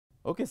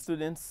Okay,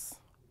 students,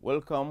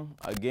 welcome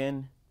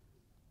again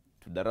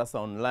to Darasa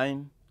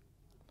Online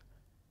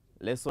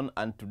lesson,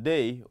 and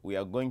today we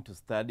are going to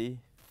study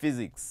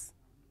physics.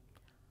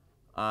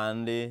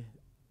 And the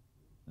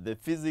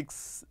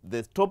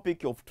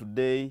topic of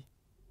today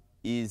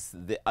is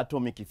the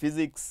atomic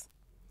physics,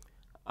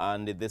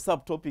 and the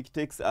subtopic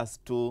takes us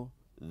to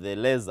the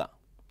laser,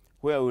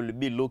 where we will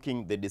be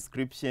looking the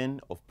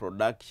description of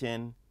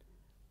production,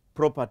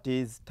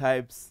 properties,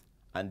 types,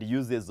 and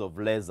uses of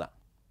laser.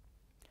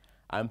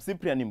 I'm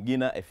Cyprian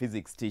Mgina, a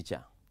physics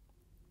teacher.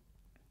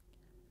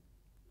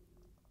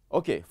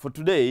 Okay, for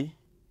today,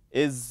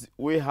 as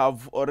we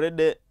have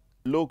already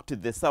looked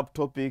at the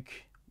subtopic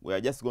we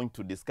are just going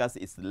to discuss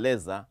is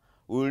laser,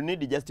 we will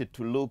need just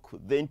to look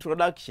the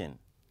introduction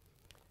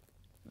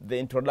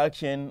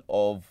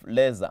of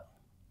laser.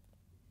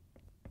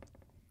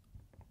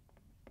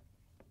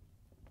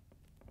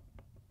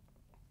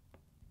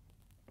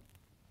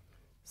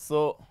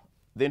 So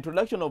the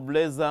introduction of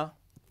laser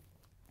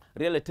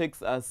really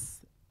takes us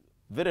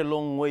very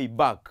long way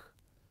back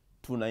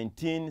to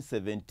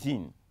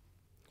 1917,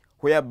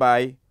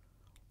 whereby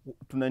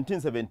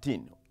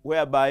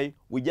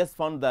we just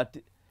found that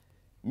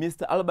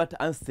Mr. Albert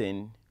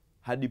Einstein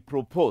had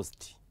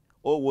proposed,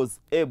 or was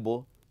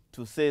able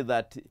to say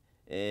that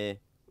the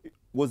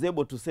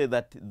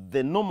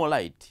normal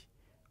light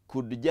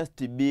could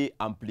just be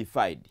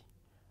amplified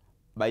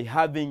by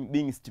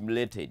being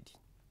stimulated.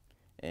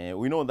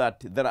 We know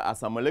that there are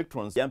some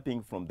electrons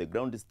jumping from the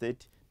ground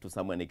state to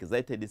some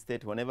excited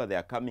state. Whenever they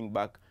are coming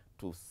back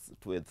to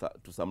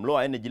some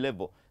lower energy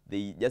level,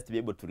 they just be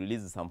able to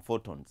release some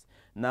photons.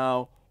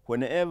 Now,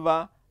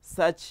 whenever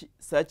such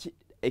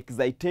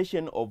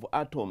excitation of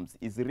atoms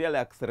is really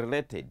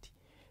accelerated,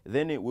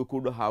 then we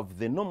could have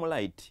the normal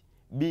light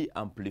be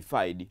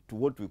amplified to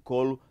what we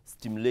call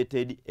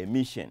stimulated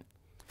emission.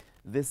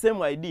 The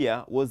same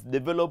idea was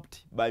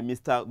developed by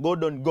Mr.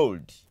 Gordon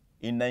Gould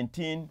in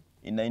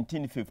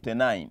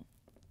 1959.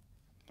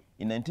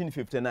 In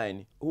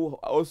 1959, who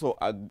also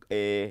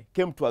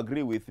came to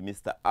agree with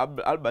Mr.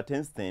 Albert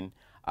Einstein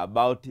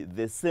about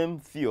the same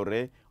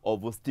theory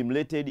of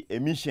stimulated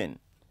emission.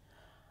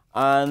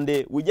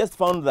 And we just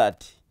found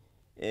that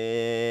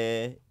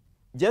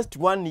just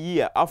 1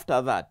 year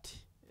after that,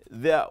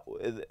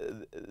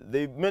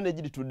 they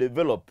managed to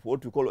develop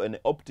what we call an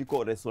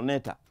optical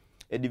resonator,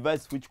 a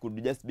device which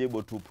could just be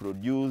able to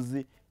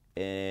produce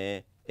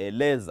a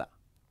laser.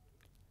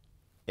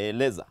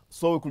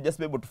 So we could just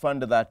be able to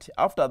find that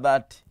after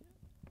that,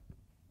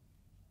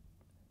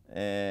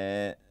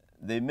 they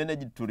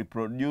managed to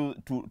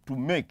to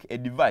make a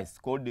device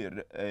called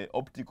the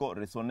optical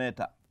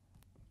resonator.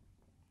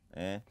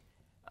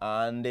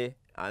 And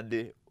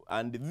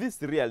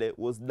this really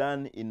was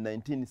done in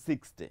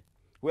 1960,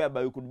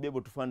 whereby we could be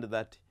able to find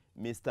that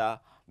Mr.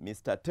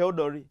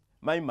 Theodore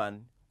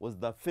Maiman was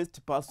the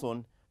first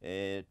person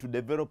to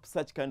develop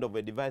such kind of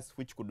a device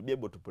which could be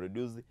able to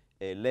produce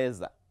a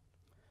laser.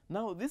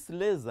 Now, this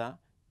laser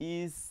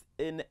is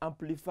an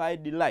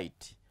amplified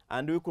light,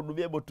 and we could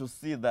be able to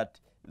see that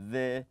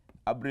the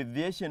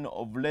abbreviation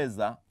of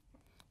laser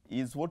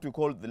is what we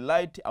call the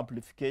light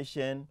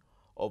amplification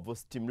of a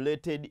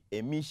stimulated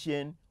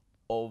emission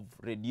of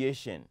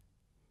radiation.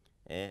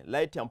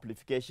 Light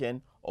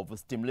amplification of a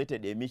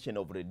stimulated emission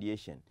of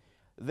radiation.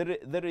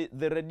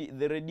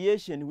 The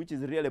radiation which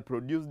is really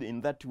produced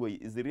in that way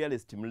is really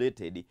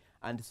stimulated,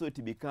 and so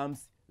it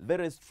becomes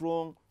very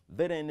strong,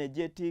 very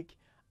energetic.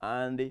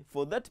 And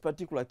for that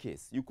particular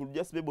case, you could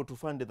just be able to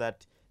find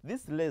that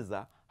this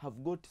laser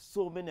have got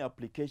so many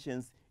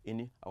applications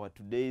in our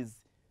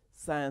today's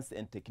science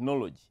and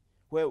technology,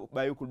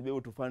 whereby you could be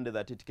able to find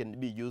that it can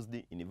be used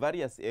in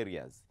various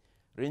areas,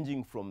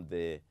 ranging from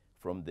the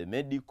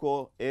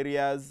medical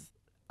areas,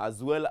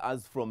 as well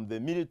as from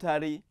the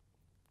military,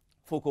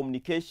 for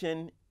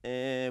communication,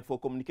 even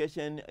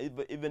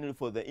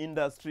for the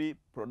industry,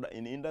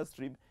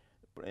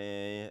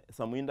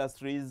 some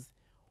industries.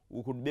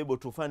 We could be able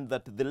to find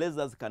that the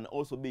lasers can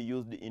also be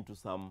used into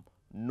some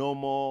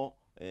normal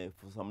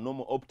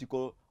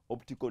optical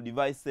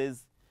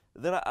devices.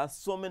 There are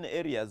so many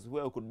areas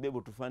where we could be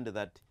able to find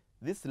that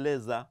this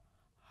laser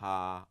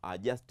are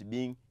just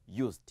being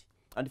used.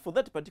 And for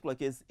that particular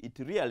case, it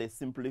really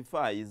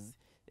simplifies,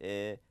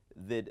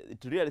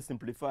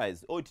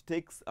 or it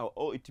takes,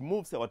 or it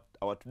moves our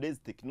today's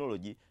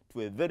technology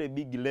to a very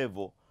big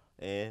level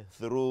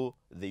through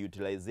the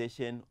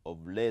utilization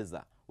of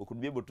laser. We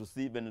could be able to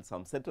see even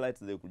some satellites.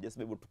 They could just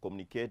be able to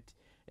communicate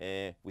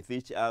with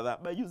each other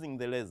by using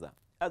the laser,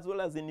 as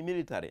well as in the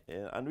military.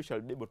 And we shall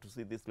be able to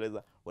see this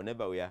laser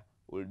whenever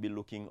we'll be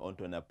looking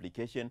onto an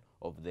application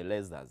of the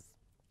lasers.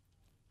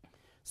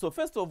 So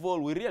first of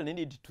all, we really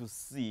need to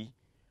see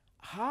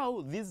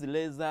how these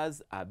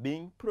lasers are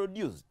being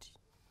produced.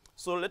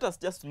 So let us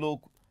just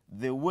look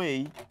the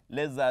way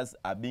lasers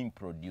are being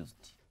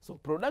produced. So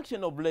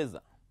production of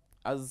laser,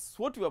 as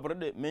what we have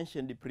already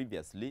mentioned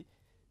previously,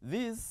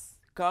 this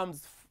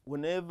comes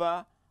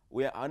whenever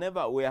we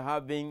are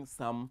having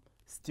some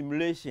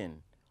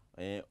stimulation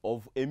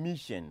of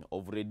emission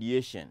of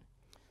radiation.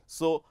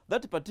 So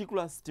that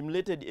particular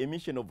stimulated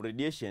emission of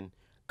radiation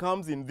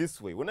comes in this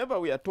way. Whenever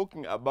we are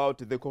talking about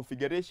the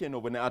configuration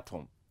of an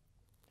atom,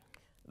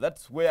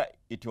 that's where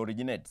it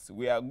originates.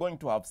 We are going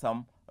to have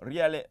some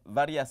really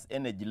various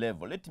energy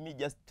level. Let me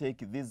just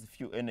take these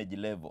few energy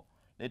level.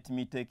 Let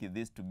me take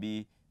this to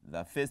be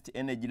the first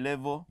energy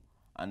level,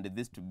 and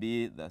this to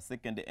be the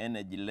second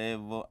energy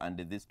level, and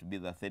this to be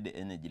the third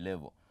energy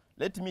level.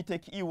 Let me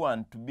take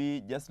E1 to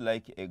be just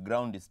like a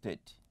ground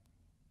state.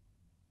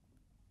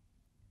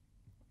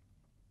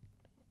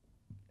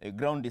 A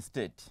ground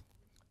state.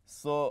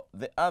 So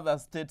the other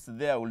states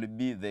there will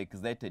be the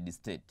excited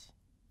state.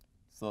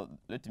 So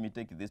let me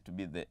take this to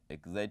be the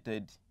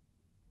excited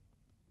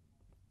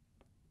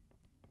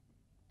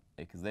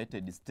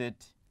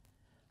state.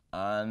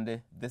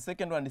 And the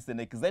second one is an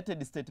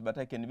excited state, but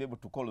I can be able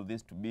to call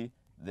this to be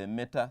the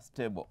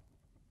metastable.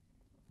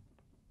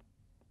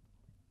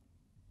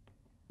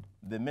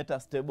 The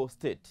metastable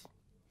state.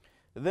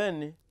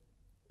 Then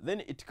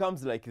it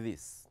comes like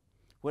this.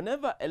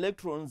 Whenever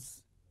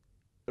electrons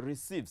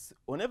receives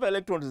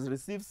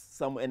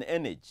some an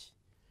energy,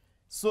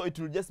 so it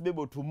will just be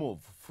able to move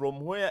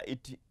from where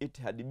it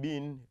had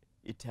been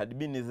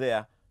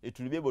there. It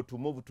will be able to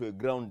move to a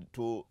ground,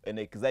 to an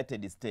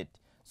excited state.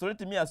 So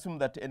let me assume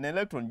that an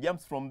electron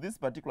jumps from this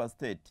particular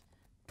state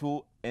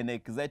to an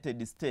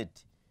excited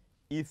state,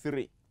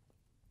 E3.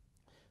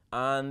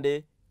 And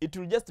it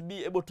will just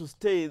be able to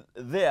stay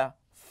there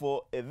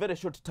for a very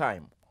short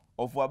time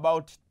of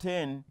about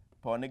 10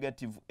 power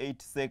negative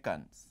 8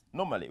 seconds.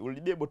 Normally, it will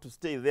be able to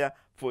stay there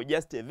for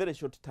just a very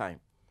short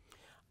time.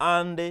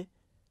 And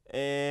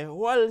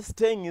while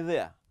staying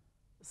there,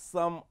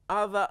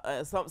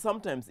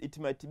 sometimes it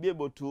might be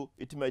able to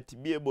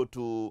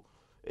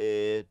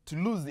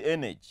lose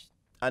energy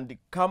and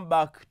come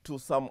back to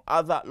some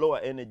other lower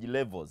energy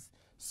levels.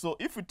 So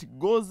if it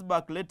goes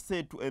back, let's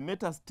say, to a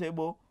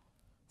metastable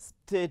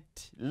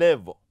state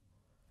level,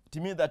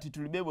 it means that it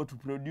will be able to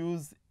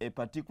produce a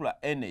particular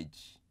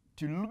energy.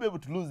 It will be able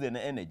to lose an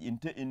energy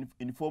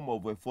in form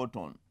of a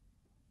photon.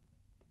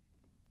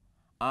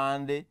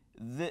 And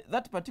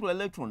that particular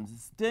electron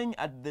staying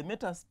at the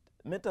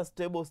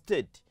metastable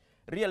state,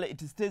 really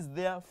it stays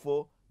there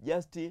for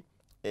just a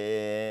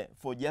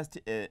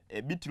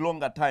bit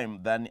longer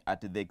time than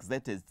at the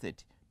excited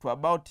state, to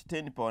about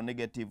 10 power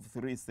negative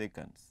 3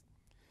 seconds.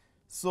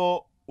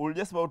 So we'll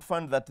just about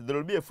find that there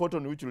will be a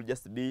photon which will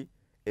just be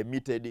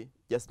emitted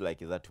just like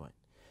that one.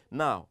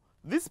 Now,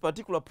 this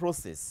particular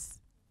process,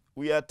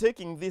 we are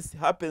taking this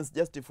happens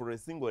just for a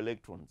single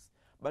electrons.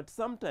 But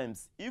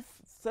sometimes, if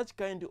such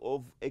kind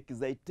of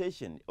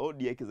excitation or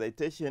the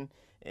excitation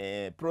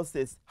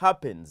process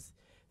happens,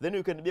 then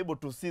you can be able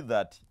to see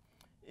that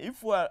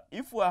if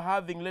we're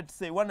having, let's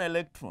say, one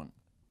electron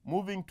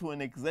moving to an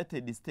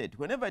excited state,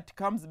 whenever it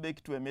comes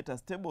back to a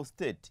metastable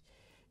state,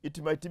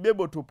 it might be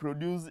able to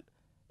produce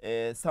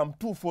some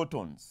 2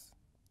 photons.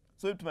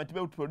 So it might be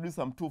able to produce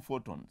some 2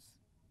 photons.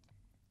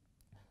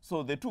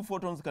 So the 2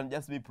 photons can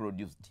just be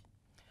produced.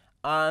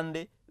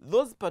 And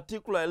those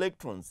particular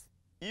electrons,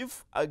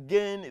 if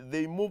again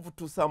they move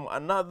to some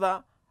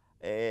another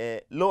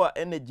lower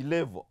energy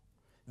level,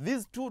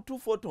 these two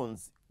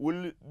photons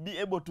will be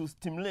able to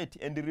stimulate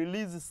and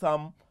release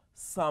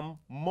some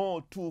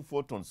more 2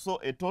 photons. So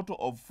a total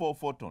of 4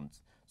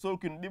 photons. So you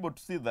can be able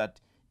to see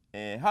that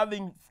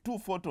having 2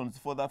 photons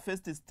for the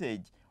first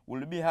stage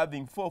will be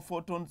having 4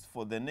 photons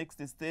for the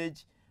next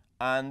stage,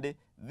 and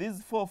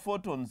these 4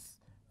 photons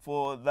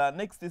for the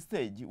next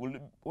stage will,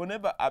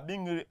 whenever are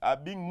being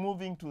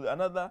moving to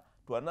another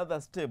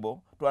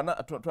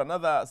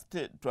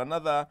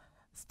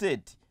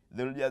state,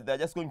 they're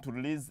just going to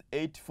release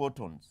 8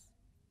 photons.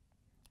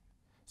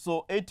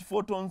 So 8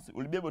 photons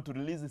will be able to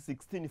release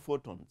 16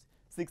 photons.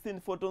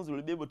 16 photons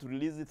will be able to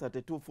release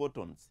 32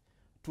 photons,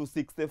 to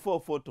 64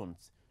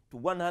 photons, to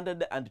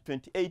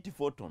 128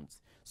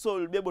 photons. So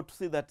we'll be able to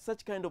see that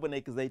such kind of an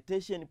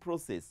excitation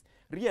process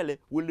really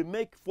will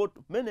make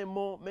many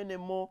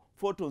more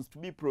photons to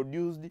be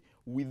produced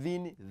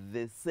within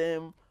the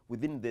same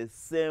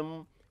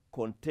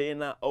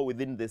container or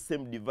within the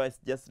same device,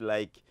 just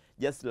like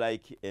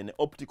an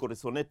optical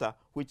resonator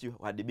which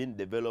had been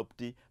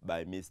developed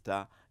by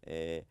Mr.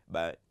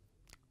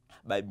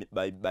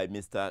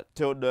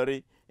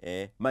 Theodore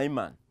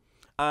Maiman.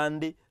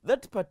 And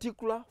that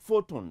particular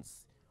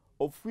photons,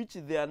 of which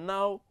they are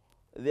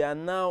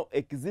now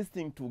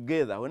existing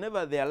together,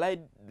 whenever they are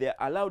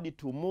allowed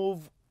to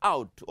move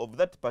out of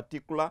that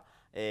particular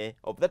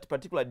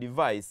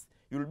device,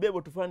 you will be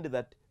able to find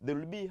that they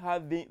will be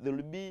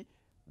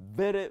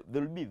very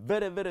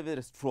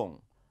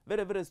strong,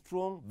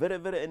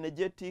 very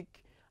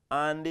energetic,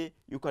 and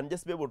you can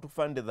just be able to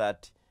find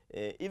that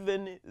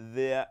even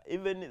the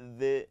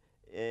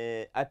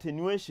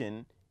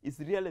attenuation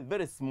is really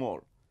very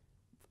small.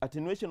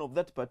 Attenuation of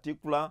that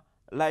particular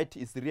light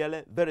is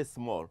really very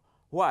small.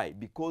 Why?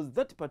 Because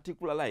that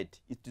particular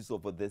light, it is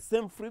of the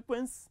same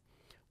frequency,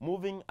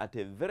 moving at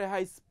a very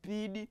high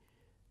speed.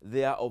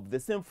 They are of the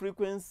same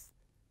frequency,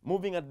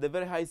 moving at the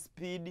very high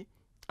speed,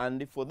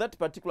 And for that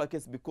particular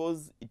case,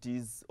 because it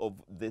is of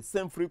the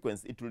same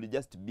frequency, it will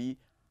just be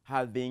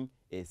having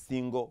a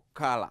single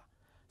color.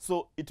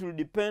 So it will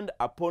depend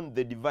upon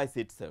the device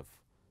itself.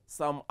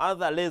 Some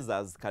other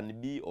lasers can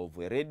be of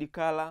a red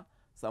color,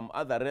 some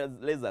other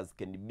lasers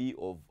can be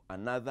of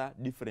another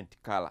different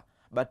color,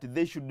 but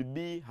they should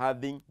be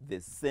having the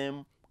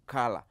same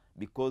color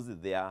because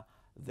they are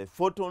the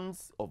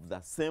photons of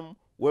the same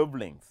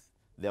wavelength.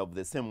 They are of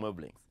the same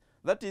wavelength.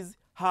 That is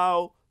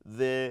how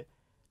the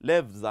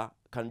laser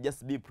can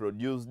just be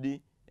produced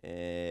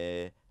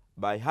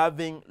by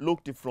having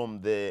looked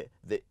from the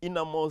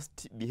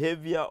innermost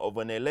behavior of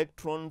an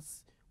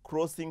electrons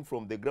crossing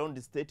from the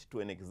ground state to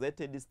an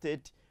excited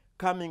state,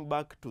 coming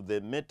back to the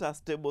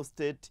metastable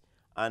state,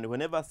 and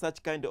whenever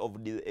such kind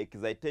of the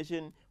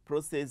excitation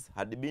process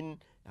had been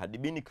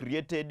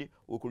created,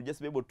 we could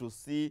just be able to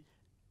see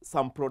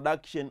some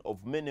production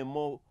of many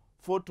more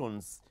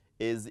photons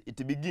as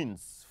it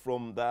begins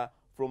from the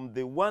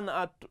one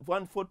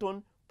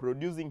photon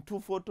producing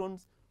two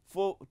photons,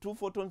 two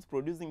photons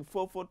producing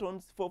four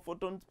photons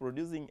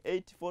producing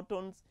 8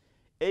 photons,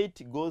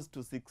 8 goes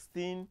to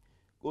 16,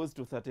 goes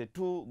to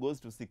 32, goes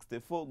to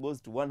 64,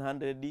 goes to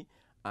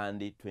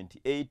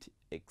 128,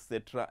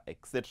 etc.,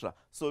 etc.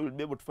 So you'll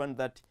be able to find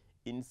that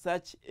in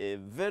such a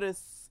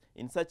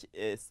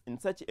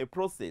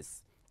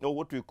process, or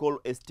what we call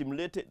a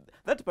stimulated,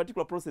 that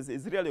particular process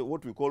is really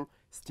what we call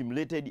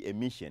stimulated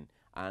emission,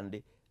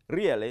 and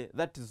really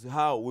that is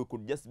how we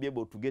could just be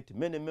able to get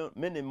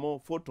many more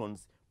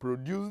photons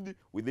produced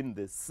within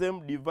the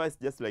same device,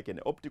 just like an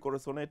optical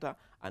resonator.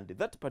 And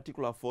that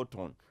particular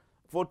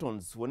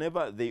photons,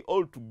 whenever they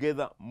all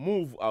together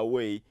move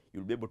away,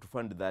 you'll be able to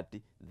find that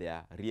they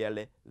are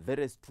really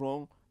very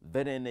strong,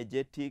 very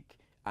energetic,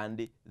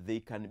 and they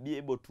can be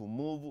able to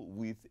move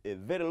with a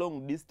very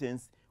long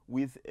distance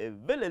with a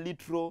very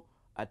little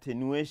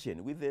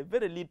attenuation, with a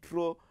very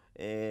little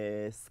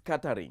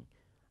scattering.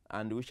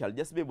 And we shall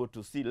just be able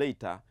to see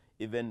later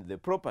even the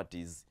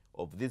properties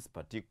of this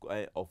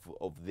particular of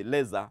the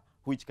laser,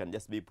 which can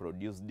just be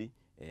produced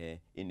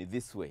in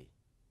this way.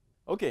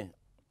 Okay,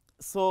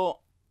 so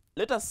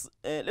let us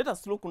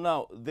look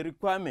now the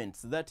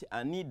requirements that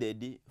are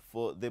needed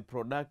for the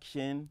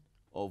production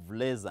of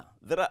laser.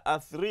 There are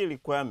 3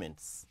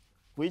 requirements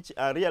which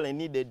are really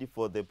needed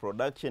for the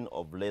production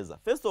of laser.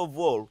 First of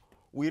all,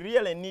 we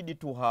really need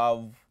to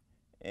have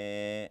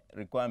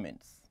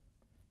requirements.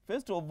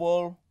 First of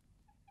all,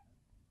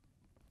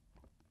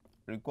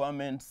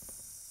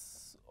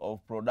 requirements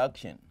of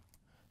production.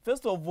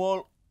 First of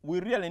all, we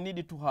really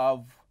need to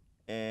have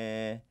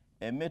a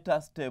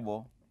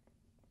metastable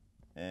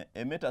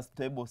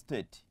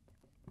state.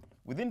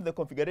 Within the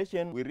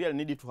configuration, we really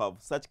need to have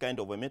such kind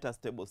of a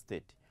metastable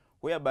state,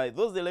 whereby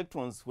those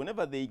electrons,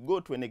 whenever they go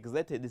to an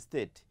excited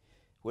state,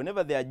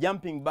 whenever they are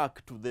jumping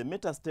back to the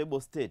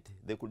metastable state,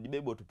 they could be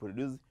able to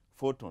produce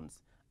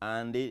photons.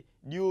 And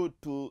due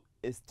to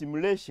a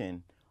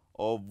stimulation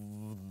of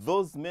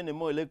those many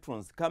more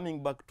electrons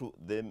coming back to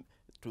the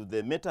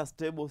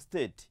metastable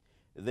state,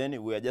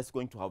 then we are just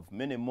going to have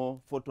many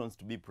more photons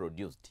to be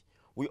produced.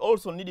 We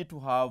also need to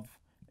have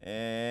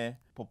a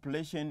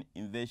population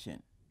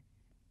inversion.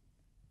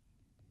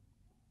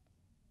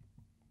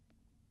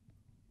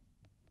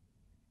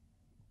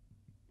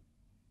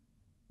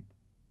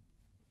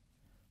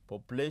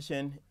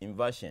 Population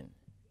inversion.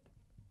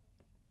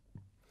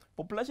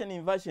 Population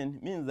inversion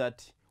means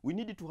that we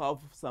need to have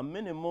some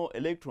many more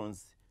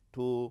electrons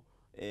to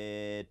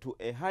a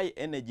high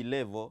energy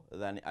level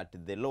than at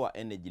the lower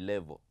energy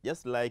level.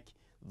 Just like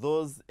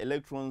those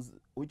electrons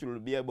which will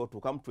be able to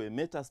come to a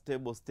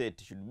metastable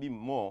state should be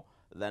more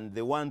than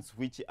the ones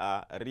which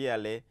are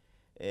really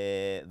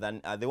to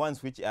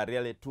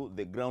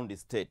the ground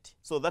state.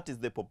 So that is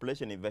the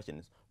population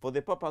inversion, for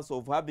the purpose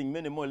of having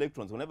many more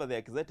electrons whenever they are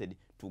excited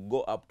to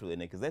go up to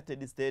an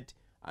excited state,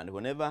 and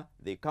whenever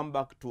they come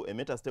back to a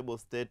metastable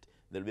state,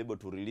 they'll be able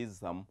to release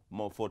some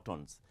more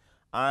photons.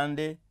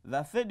 And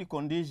the third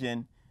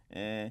condition,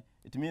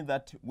 it means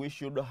that we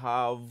should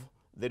have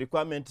the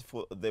requirement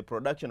for the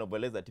production of a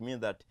laser. It means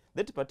that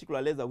that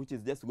particular laser which is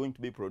just going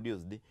to be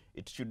produced,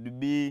 it should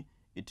be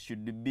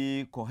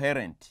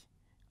coherent,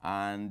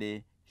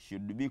 and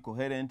should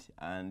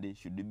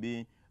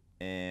be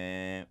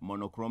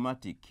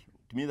monochromatic.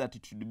 It means that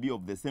it should be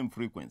of the same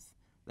frequency.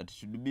 That it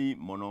should be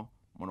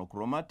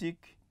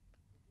monochromatic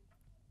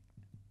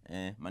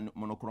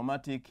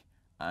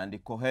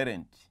and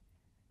coherent.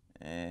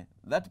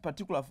 That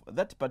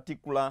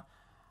particular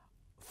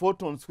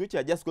photons which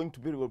are just going to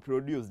be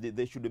produced,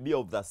 they should be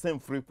of the same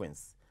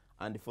frequency.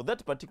 And for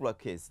that particular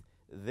case,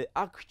 the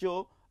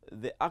actual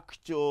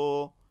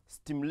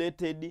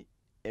stimulated,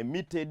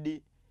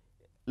 emitted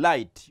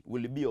light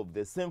will be of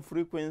the same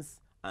frequency,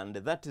 and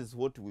that is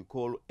what we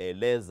call a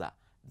laser,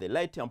 the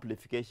light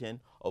amplification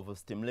of a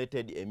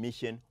stimulated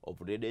emission of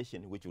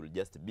radiation which will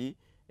just be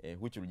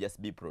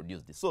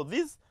produced. So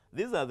these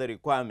are the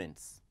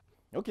requirements.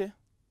 Okay,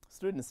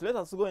 students, let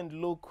us go and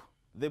look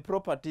the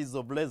properties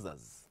of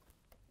lasers.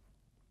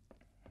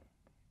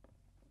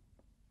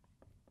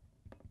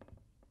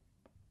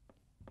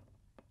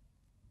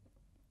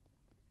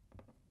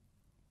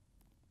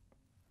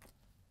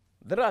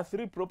 There are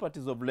three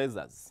properties of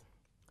lasers.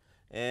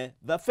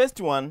 The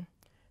first one,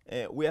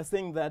 we are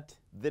saying that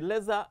the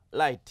laser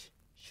light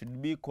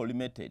should be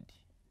collimated.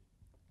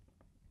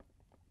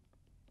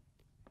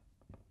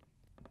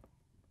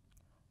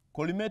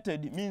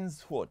 Collimated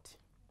means what?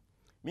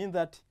 Means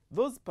that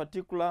those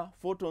particular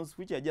photons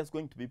which are just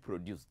going to be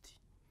produced,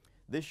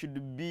 they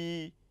should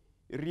be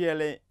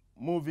really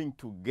moving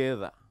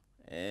together,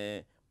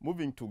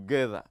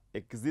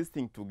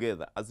 existing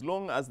together. As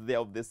long as they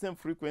are of the same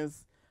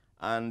frequency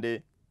and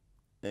they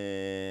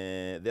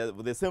are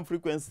of the same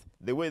frequency,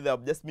 the way they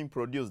have just been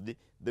produced,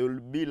 they will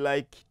be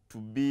like to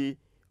be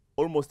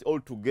almost all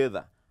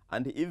together.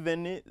 And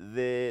even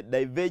the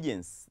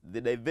divergence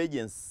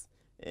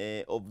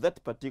of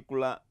that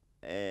particular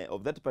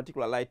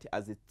light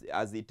as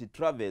it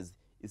travels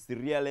is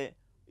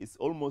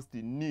almost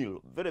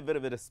nil,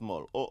 very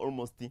small, or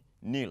almost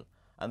nil.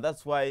 And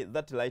that's why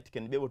that light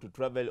can be able to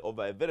travel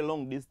over a very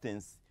long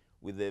distance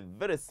with a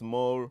very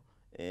small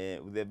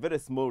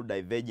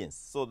divergence.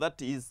 So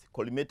that is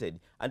collimated,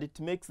 and it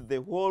makes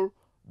the whole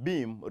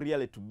beam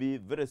really to be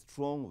very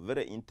strong,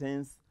 very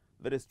intense,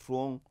 very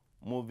strong,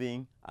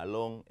 moving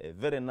along a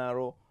very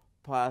narrow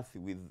path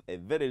with a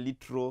very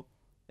little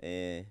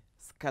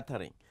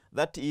scattering.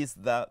 That is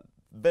the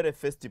very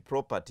first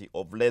property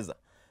of laser.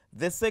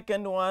 The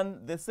second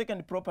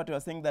property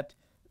was saying that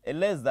a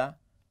laser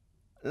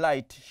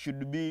light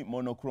should be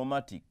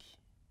monochromatic.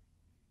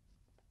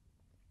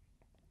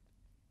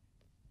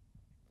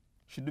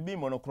 Should be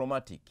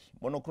monochromatic.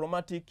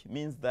 Monochromatic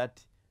means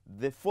that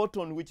the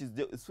photon which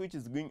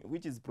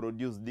is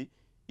produced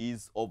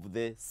is of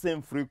the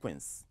same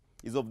frequency.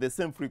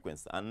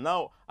 And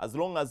now, as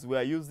long as we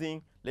are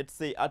using, let's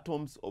say,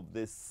 atoms of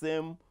the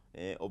same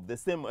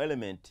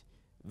element,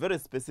 very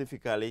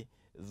specifically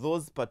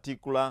those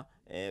particular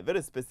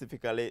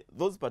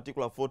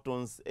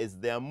photons, as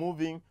they are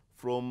moving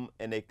from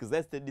an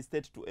excited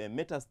state to a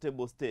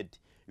metastable state,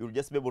 you will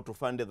just be able to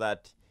find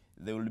that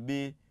they will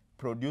be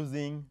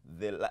producing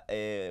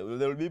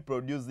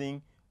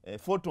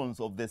photons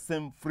of the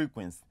same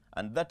frequency,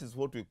 and that is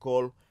what we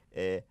call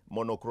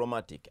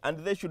monochromatic. And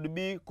they should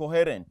be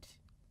coherent.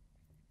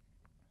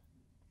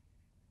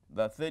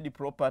 The third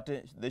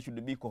property, they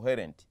should be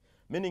coherent,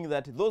 meaning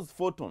that those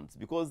photons,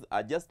 because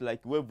are just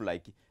like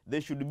wave-like, they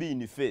should be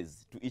in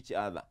phase to each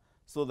other,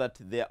 so that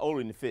they are all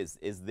in phase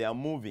as they are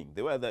moving.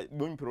 The way they are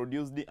being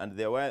produced and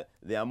the way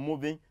they are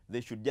moving,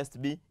 they should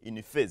just be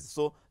in phase,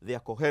 so they are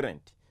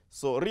coherent.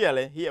 So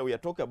really, here we are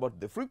talking about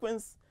the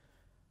frequency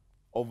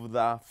of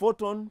the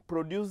photon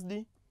produced,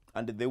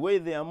 and the way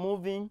they are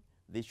moving,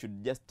 they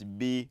should just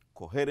be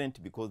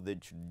coherent because they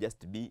should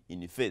just be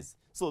in phase.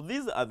 So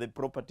these are the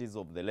properties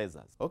of the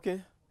lasers.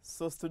 Okay,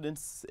 so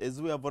students,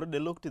 as we have already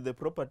looked at the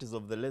properties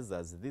of the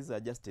lasers, these are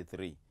just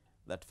three.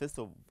 That first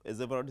of,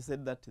 as I've already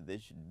said, that they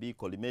should be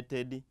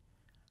collimated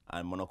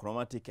and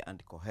monochromatic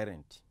and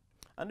coherent.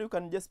 And you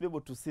can just be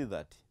able to see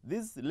that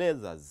these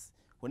lasers,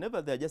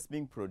 whenever they are just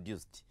being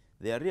produced,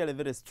 they are really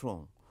very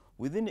strong.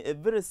 Within a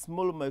very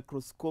small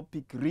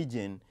microscopic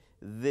region,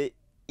 the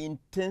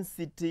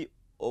intensity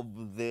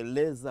of the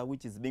laser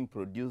which is being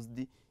produced,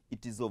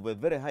 it is of a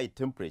very high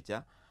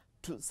temperature.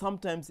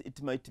 Sometimes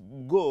it might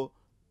go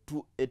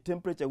to a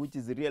temperature which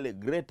is really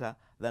greater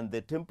than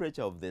the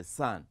temperature of the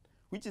sun,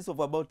 which is of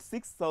about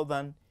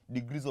 6,000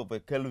 degrees of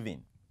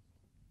Kelvin.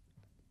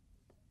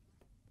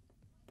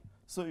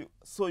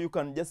 So you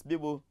can just be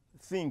able to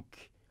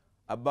think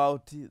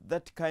about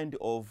that kind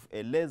of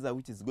a laser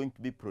which is going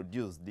to be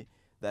produced,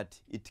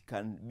 that it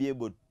can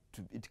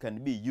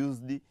be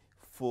used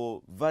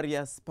for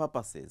various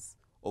purposes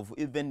of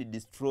even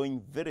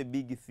destroying very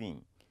big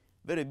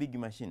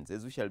machines,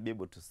 as we shall be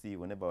able to see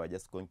whenever we're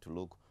just going to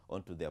look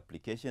onto the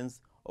applications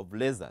of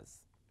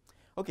lasers.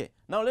 Okay,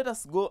 now let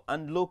us go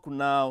and look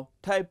now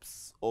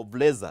types of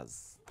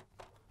lasers.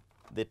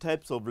 The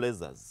types of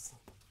lasers.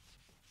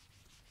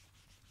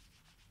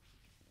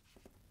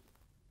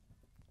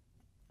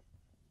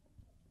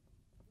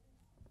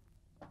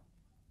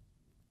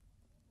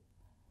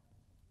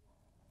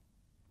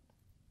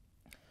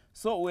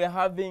 So we are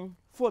having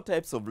four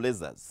types of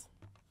lasers.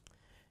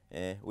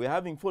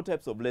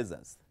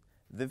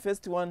 The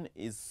first one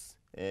is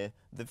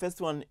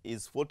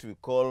what we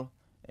call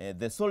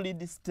the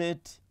solid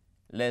state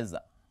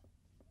laser.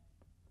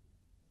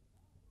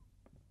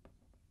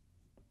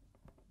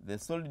 The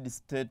solid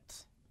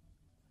state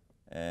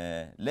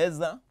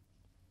laser.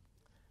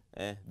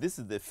 This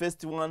is the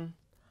first one,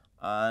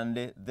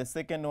 and the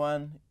second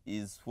one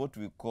is what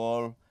we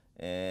call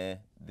the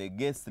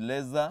gas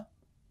laser,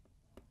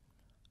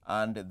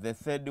 and the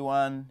third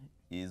one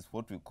is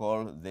what we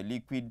call the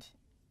liquid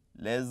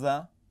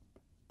laser,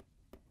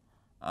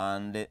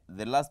 and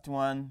the last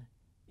one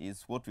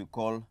is what we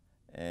call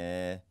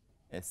a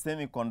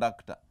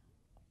semiconductor.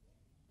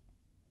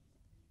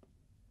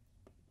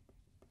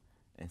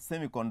 A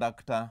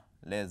semiconductor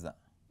laser.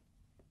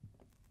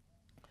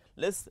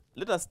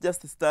 Let us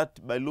just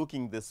start by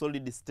looking the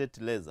solid state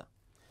laser.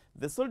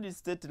 The solid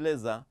state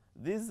laser,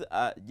 these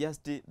are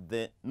just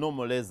the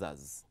normal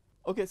lasers.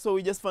 Okay, so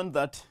we just found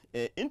that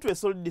into a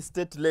solid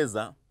state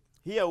laser,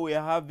 here we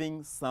are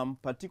having some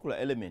particular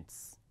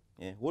elements,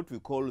 what we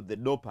call the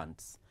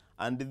dopants.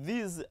 And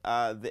these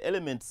are the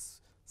elements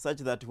such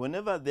that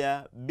whenever they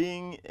are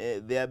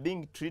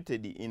being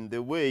treated in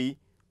the way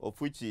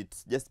of which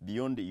it's just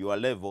beyond your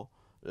level,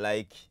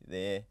 like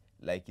the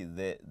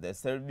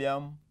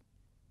serbium,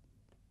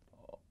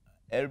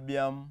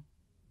 erbium,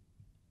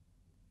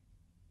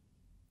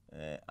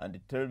 and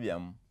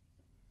terbium,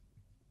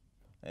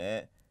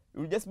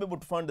 you'll just be able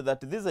to find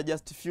that these are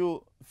just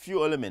few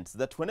elements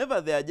that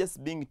whenever they are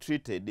just being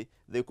treated,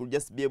 they could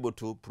just be able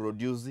to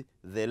produce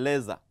the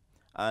laser.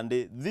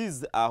 And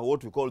these are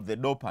what we call the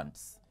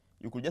dopants.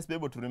 You could just be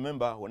able to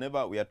remember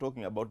whenever we are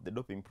talking about the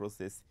doping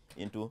process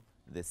into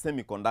the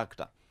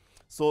semiconductor.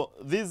 So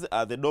these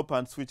are the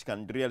dopants which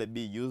can really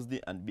be used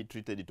and be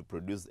treated to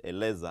produce a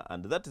laser.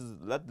 And that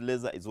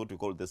laser is what we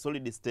call the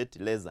solid state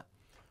laser.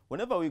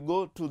 Whenever we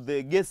go to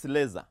the gas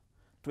laser,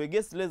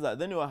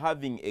 then you are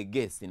having a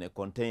gas in a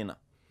container,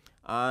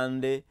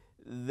 and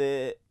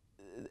the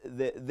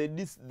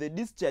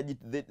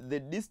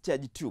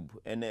discharge tube,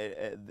 and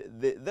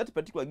that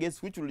particular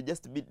gas, which will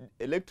just be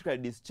electrically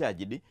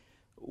discharged,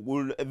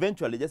 will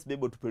eventually just be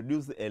able to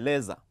produce a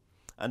laser.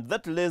 And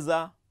that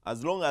laser,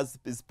 as long as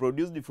it's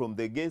produced from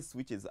the gas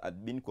which is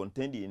been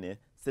contained in a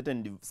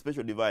certain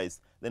special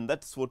device, then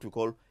that's what we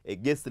call a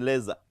gas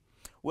laser.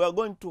 We are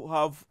going to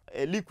have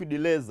a liquid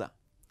laser.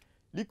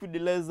 Liquid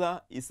laser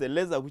is a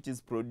laser which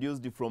is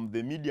produced from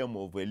the medium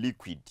of a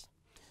liquid.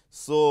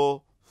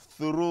 So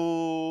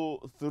through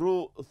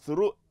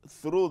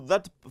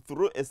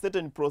a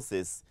certain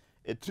process,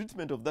 a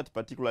treatment of that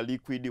particular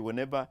liquid,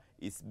 whenever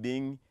it's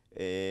being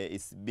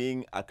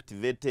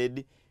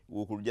activated,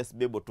 we could just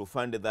be able to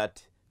find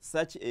that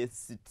such a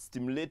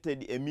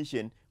stimulated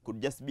emission could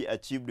just be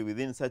achieved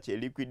within such a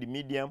liquid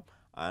medium,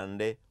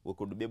 and we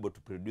could be able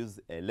to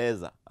produce a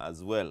laser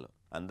as well.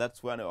 And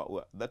that's why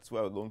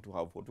we're going to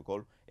have what we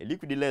call a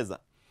liquid laser.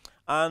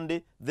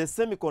 And the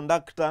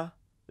semiconductor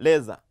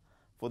laser.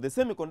 For the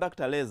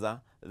semiconductor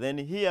laser, then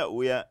here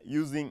we are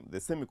using the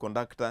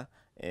semiconductor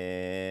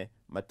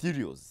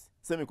materials.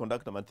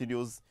 Semiconductor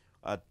materials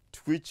at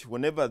which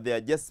whenever they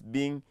are just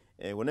being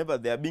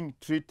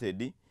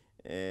treated,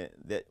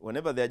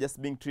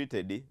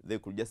 they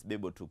could just be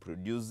able to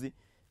produce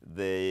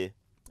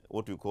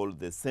what we call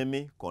the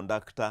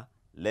semiconductor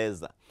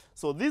laser.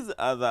 So these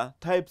are the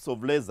types of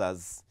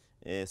lasers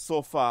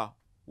so far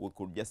we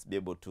could just be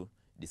able to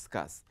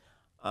discuss.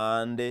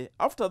 And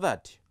after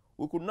that,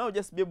 we could now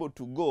just be able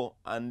to go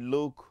and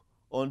look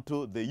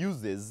onto the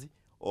uses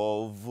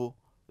of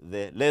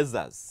the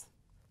lasers.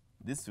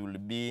 This will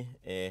be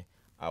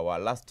our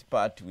last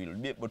part. We'll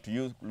be able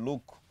to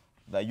look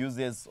the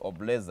uses of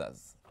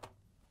lasers.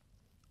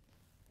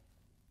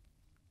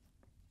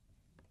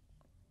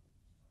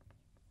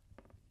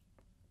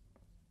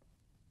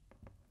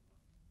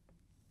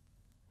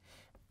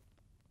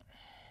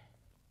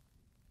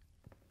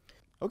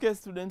 Okay,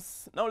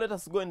 students, now let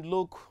us go and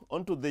look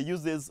onto the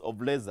uses of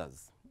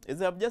lasers.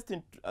 As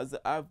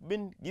I've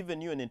been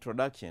given you an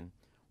introduction,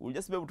 we'll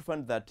just be able to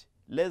find that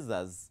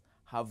lasers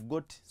have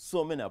got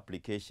so many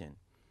applications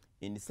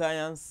in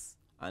science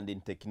and in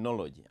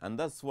technology. And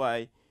that's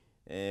why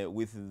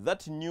with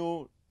that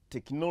new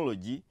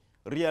technology,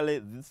 really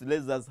these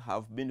lasers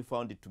have been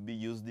found to be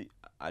used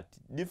at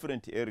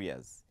different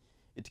areas.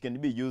 It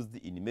can be used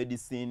in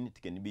medicine, it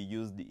can be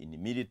used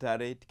in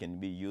military, it can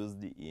be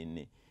used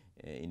in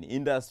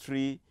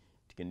industry,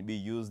 it can be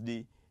used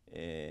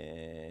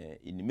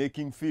in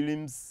making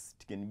films,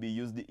 it can be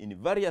used in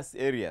various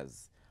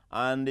areas.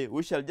 And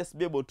we shall just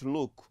be able to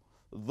look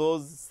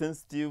those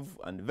sensitive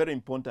and very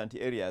important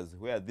areas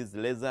where these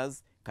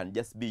lasers can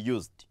just be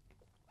used.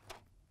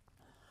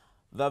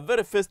 The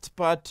very first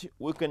part,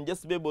 we can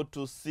just be able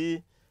to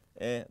see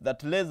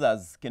that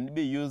lasers can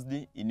be used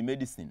in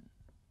medicine.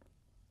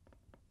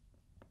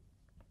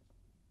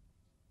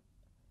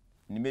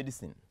 In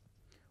medicine,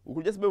 we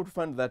could just be able to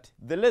find that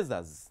the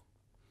lasers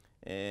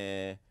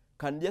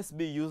can just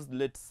be used,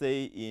 let's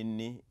say,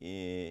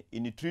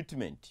 in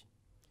treatment.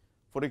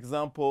 For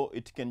example,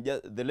 the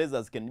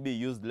lasers can be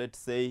used, let's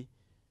say,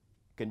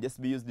 can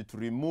just be used to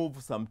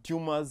remove some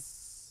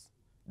tumors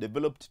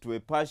developed to a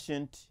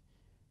patient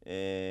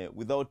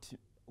without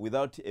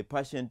a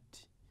patient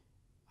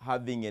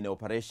having an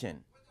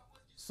operation.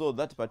 So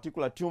that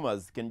particular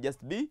tumors can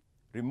just be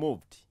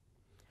removed.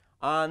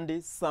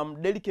 And some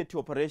delicate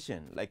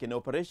operation, like an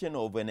operation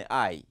of an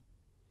eye,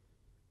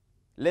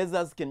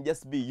 lasers can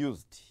just be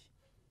used.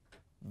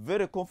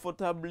 Very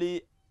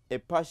comfortably, a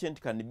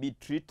patient can be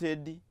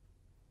treated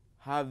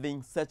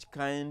having such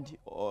kind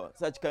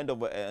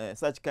of a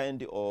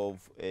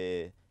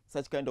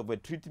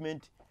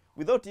treatment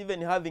without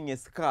even having a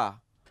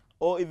scar,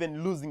 or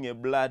even losing a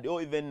blood,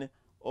 or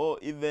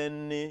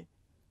even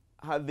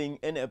having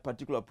any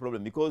particular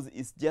problem, because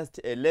it's just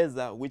a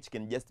laser which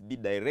can just be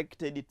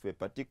directed to a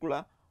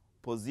particular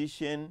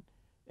position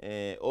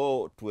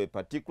or to a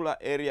particular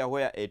area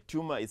where a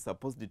tumor is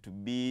supposed to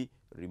be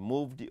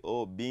removed,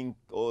 or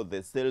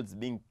the cells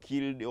being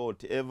killed or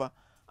whatever,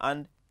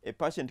 and a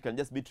patient can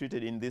just be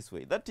treated in this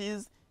way. That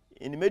is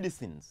in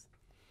medicines.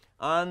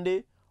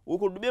 And we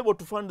could be able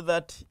to find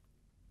that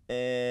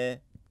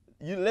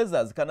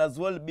lasers can as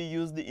well be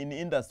used in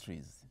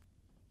industries.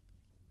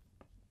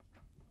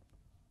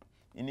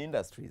 In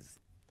industries.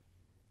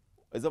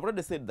 As I've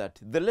already said that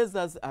the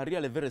lasers are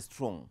really very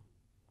strong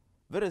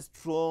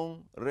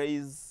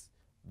rays,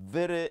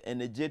 very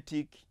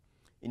energetic,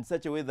 in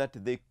such a way that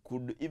they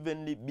could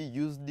evenly be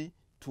used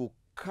to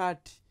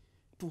cut,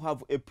 to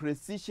have a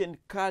precision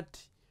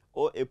cut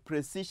or a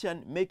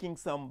precision making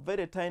some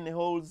very tiny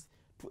holes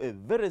to a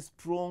very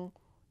strong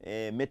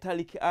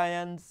metallic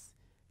irons,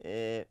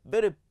 a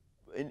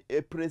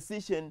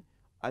precision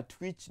at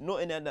which no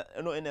any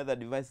other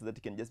device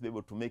that can just be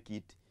able to make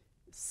it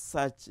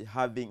such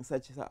having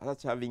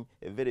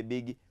a very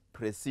big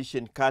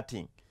precision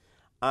cutting.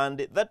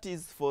 And that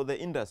is for the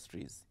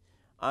industries.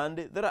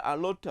 And there are a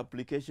lot of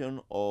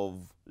application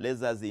of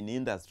lasers in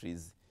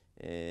industries,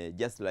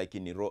 just like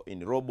in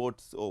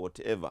robots or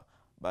whatever.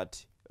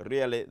 But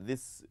really,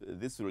 this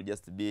will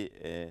just be,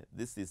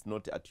 this is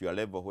not at your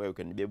level where you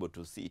can be able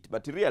to see it.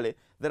 But really,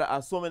 there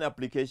are so many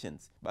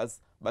applications.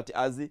 But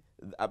as the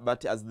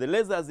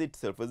lasers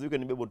itself, as you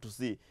can be able to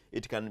see,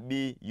 it can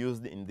be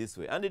used in this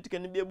way, and it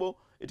can be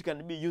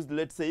used,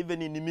 let's say,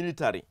 even in the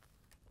military.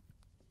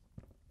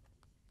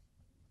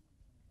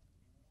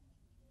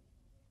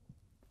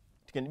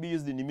 It can be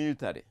used in the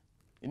military.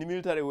 In the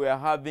military, we are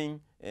having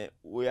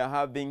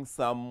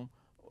some.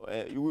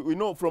 We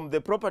know from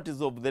the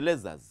properties of the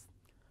lasers,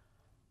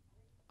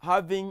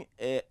 having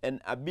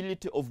an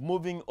ability of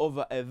moving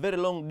over a very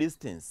long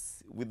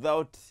distance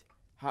without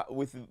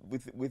with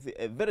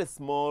a very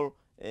small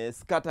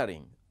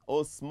scattering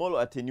or small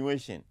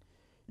attenuation,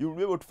 you'll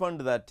be able to find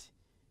that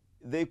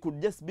they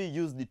could just be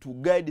used to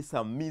guide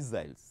some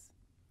missiles.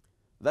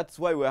 That's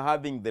why we're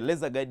having the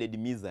laser-guided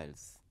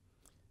missiles.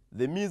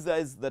 The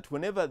missiles that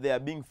whenever they are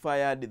being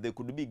fired, they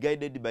could be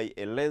guided by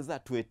a laser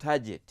to a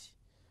target.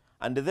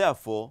 And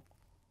therefore,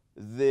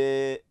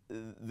 the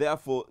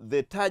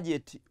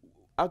target,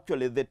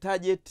 actually the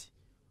target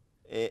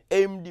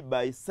aimed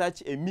by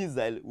such a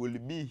missile will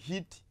be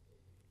hit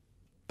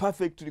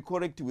perfectly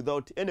correct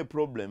without any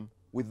problem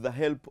with the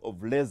help of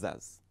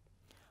lasers.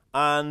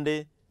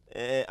 And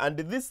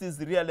this is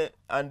really,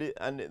 and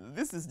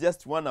this is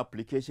just one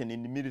application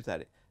in the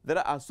military. There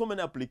are so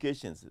many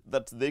applications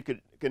that they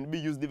can be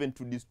used even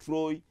to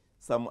destroy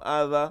some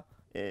other,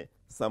 let's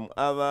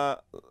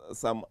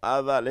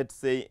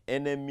say,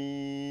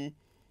 enemy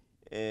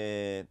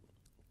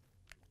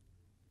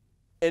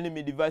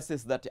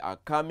devices that are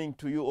coming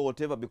to you or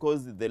whatever,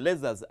 because the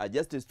lasers are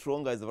just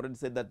stronger. As I've already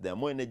said, that they are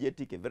more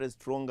energetic, very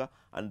stronger,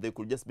 and they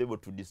could just be able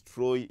to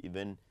destroy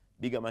even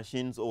bigger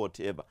machines or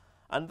whatever.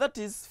 And that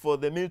is for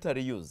the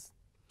military use.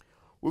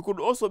 We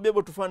could also be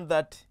able to find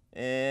that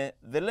the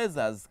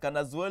lasers can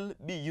as well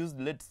be used,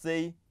 let's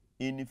say,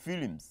 in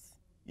films,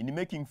 in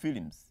making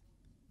films.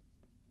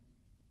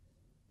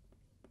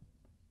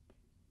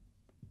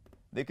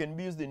 They can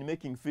be used in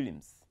making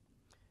films.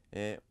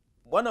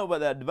 One of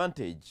the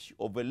advantage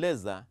of a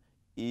laser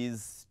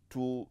is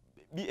to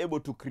be able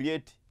to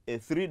create a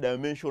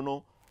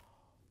three-dimensional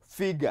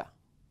figure.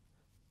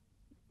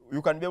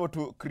 You can be able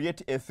to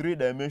create a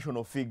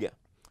three-dimensional figure.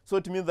 So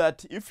it means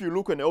that if you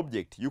look at an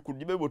object, you could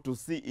be able to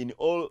see in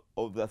all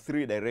of the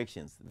three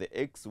directions, the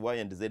X, Y,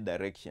 and Z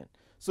direction.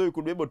 So you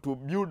could be able to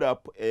build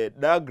up a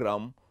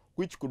diagram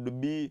which could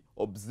be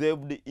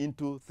observed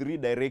into three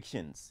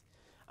directions.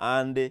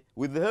 And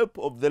with the help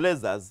of the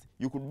lasers,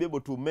 you could be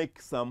able to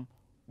make some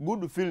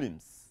good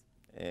films,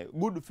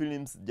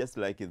 just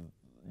like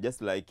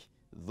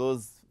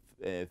those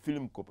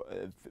film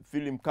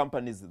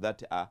companies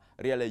that are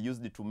really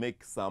used to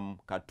make some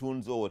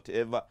cartoons or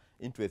whatever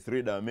into a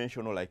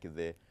three-dimensional, like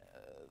there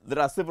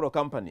are several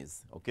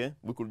companies, okay?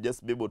 We could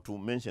just be able to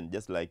mention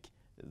just like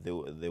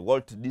the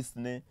Walt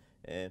Disney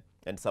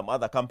and some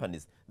other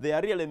companies. They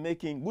are really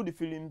making good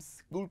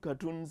films, good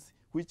cartoons,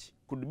 which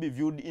could be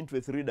viewed into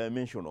a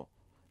three-dimensional.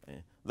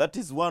 That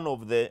is one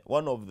of the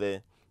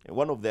advantage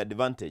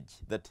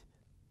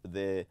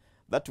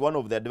one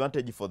of the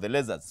advantage for the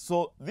lasers.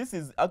 So this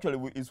is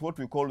actually is what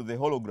we call the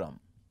hologram.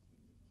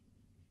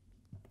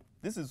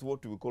 This is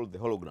what we call the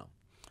hologram.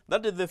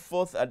 That is the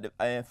fourth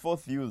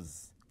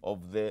use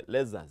of the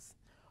lasers.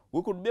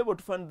 We could be able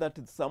to find that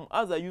some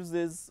other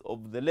uses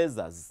of the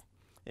lasers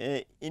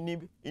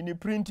in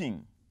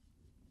printing.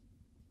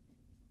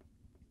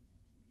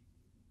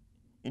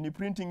 In the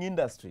printing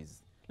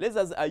industries,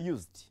 lasers are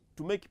used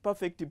to make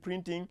perfect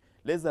printing.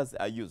 Lasers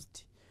are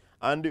used.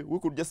 And we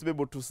could just be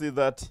able to see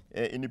that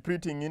in the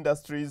printing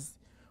industries,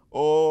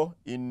 or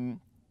in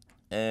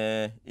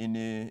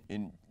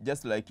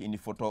just like in the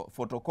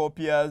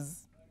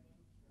photocopiers.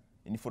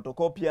 In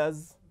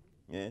photocopiers,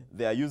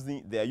 they are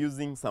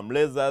using some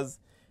lasers.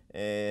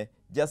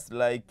 Just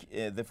like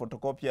the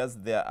photocopiers,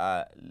 there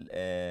are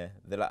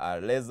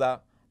laser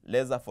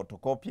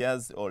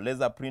photocopiers or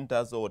laser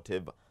printers or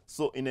whatever.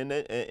 So in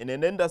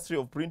an industry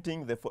of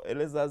printing, the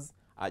lasers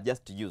are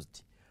just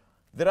used.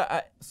 There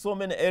are so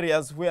many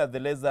areas where the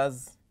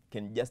lasers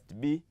can just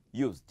be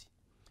used.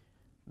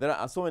 there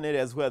are so many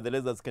areas where the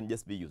lasers can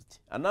just be used.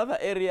 Another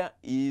area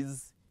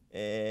is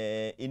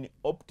in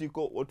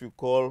optical, what we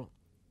call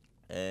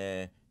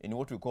the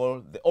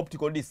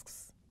optical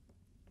discs.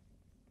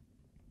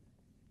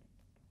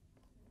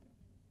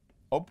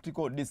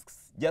 Optical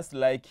discs, just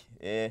like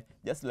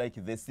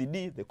the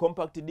CD, the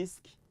compact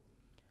disc.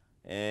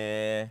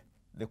 The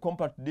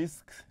compact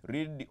disc,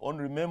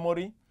 read-only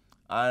memory,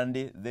 and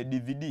the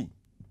DVD,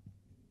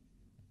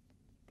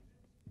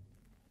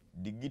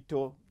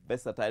 digital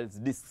versatile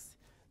discs.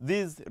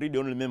 These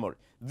read-only memory.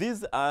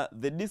 These are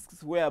the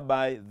discs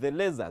whereby the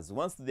lasers,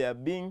 once they are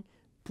being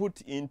put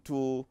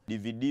into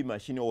DVD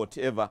machine or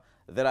whatever,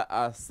 there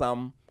are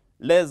some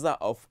laser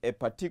of a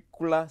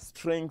particular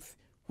strength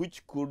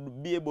which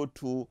could be able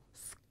to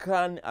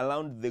scan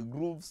around the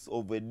grooves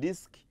of a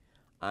disc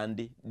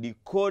and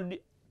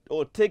decode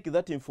or take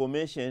that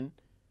information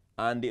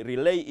and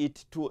relay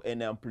it to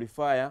an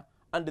amplifier,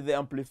 and the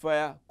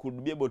amplifier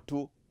could be able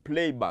to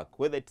play back,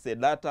 whether it's a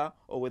data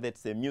or whether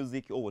it's a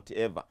music or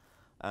whatever.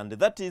 And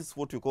that is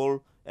what we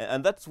call,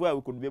 and that's where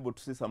we could be able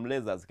to see some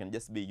lasers can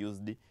just be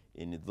used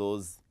in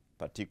those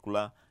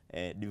particular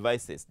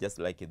devices, just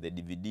like the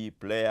DVD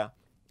player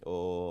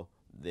or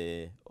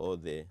the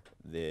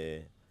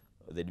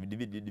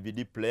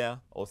DVD player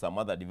or some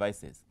other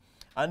devices.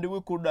 And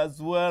we could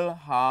as well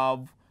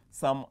have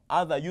some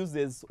other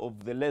uses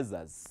of the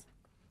lasers,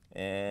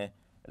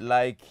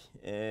 like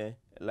in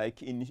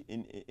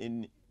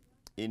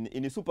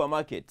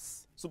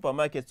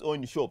supermarkets or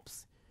in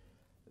shops.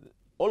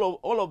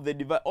 All of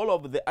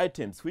the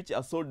items which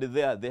are sold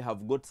there, they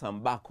have got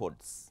some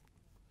barcodes.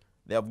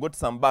 They have got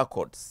some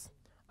barcodes.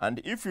 And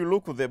if you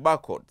look at the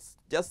barcodes,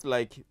 just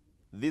like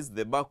these,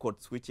 the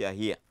barcodes which are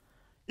here,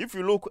 if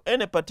you look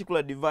any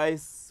particular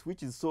device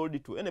which is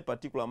sold to any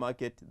particular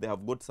market, they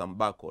have got some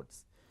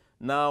barcodes.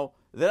 Now,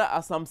 there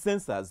are some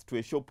sensors to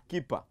a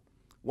shopkeeper.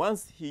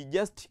 Once he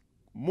just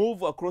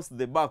move across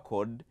the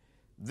barcode,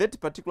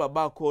 that particular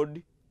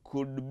barcode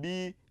could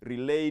be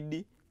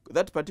relayed,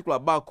 could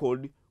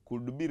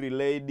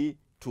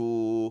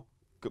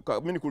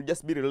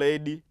just be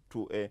relayed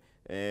to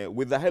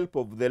with the help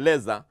of the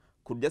laser,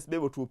 could just be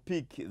able to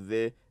pick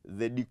the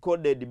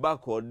decoded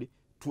barcode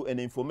to an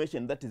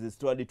information that is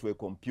stored to a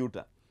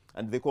computer.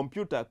 And the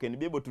computer can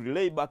be able to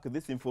relay back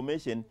this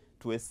information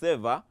to a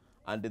server,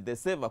 and the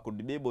server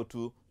could be able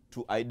to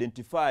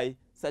identify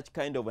such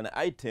kind of an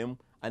item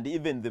and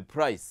even the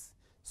price.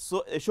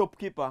 So a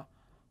shopkeeper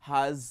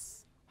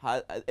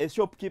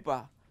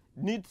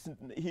needs,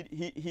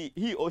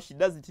 he or she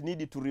doesn't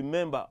need to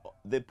remember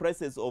the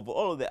prices of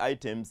all the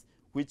items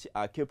which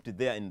are kept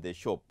there in the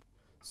shop.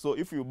 So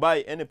if you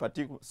buy any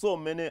particular, so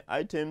many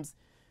items,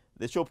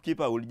 the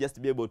shopkeeper will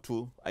just be able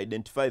to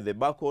identify the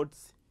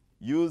barcodes,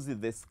 use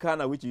the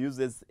scanner which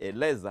uses a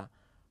laser.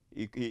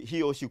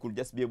 He or she could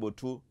just be able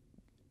to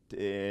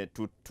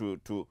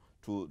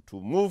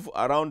move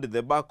around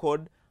the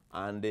barcode,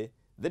 and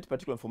that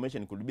particular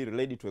information could be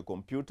relayed to a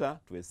computer,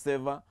 to a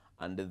server,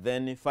 and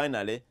then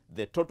finally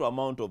the total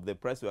amount of the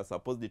price you are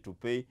supposed to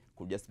pay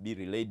could just be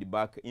relayed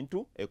back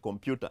into a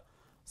computer.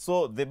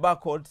 So the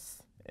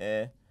barcodes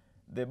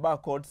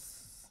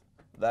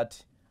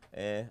that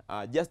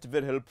are just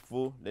very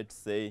helpful, let's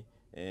say,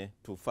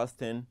 to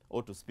fasten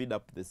or to speed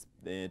up this,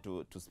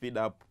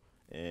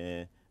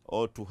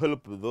 or to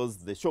help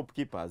the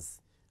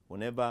shopkeepers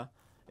whenever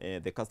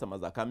the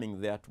customers are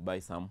coming there to buy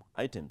some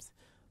items.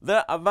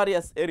 There are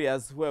various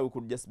areas where we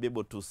could just be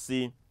able to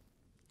see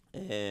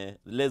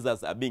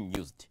lasers are being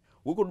used.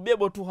 We could be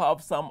able to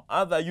have some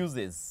other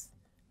uses,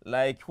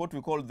 like what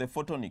we call the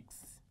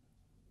photonics,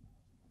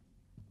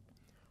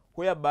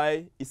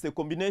 whereby it's a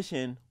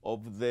combination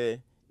of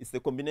the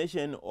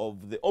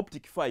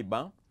optic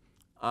fiber,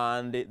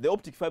 and the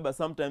optic fiber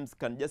sometimes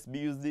can just be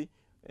used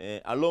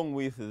along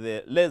with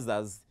the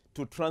lasers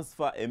to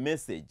transfer a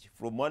message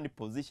from one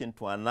position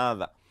to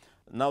another.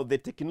 Now, the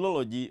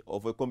technology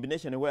of a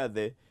combination where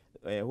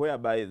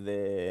whereby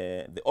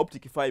the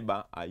optic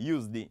fiber are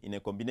used in a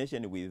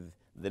combination with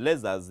the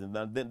lasers,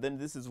 then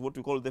this is what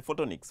we call the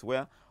photonics,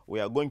 where we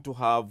are going to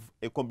have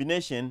a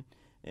combination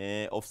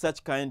of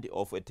such kind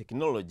of a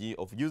technology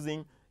of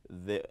using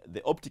the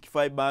optic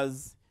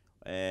fibers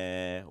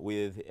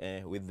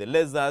with the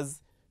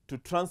lasers to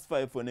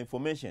transfer an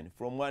information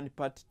from one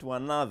part to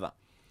another,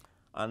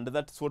 and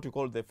that's what we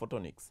call the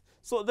photonics.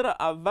 So there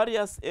are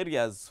various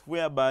areas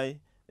whereby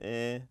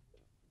the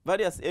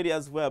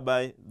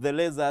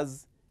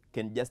lasers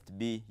can just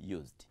be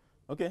used.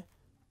 Okay,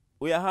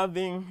 we are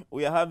having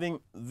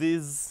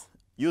these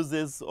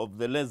uses of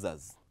the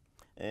lasers.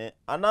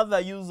 Another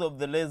use of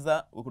the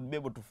laser, we could be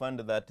able to find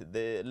that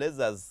the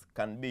lasers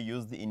can be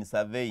used in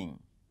surveying.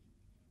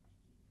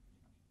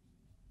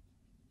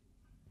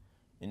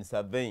 In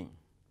surveying,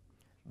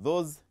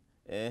 those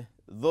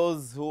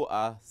who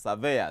are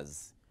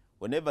surveyors,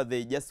 whenever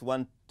they just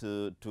want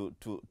to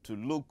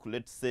look,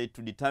 let's say,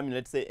 to determine,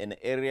 let's say, an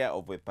area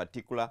of a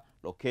particular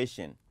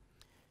location,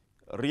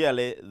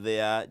 really they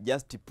are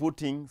just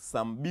putting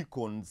some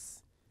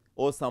beacons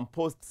or some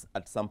posts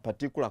at some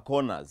particular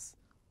corners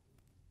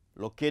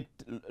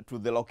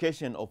the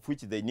location of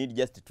which they need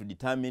just to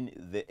determine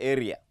the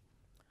area.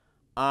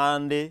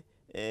 And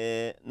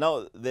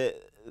now there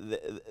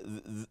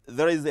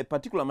is a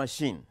particular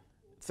machine,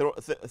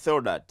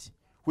 Theodat,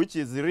 which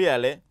is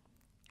really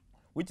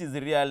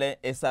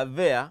a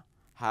surveyor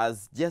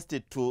has just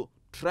to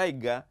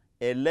trigger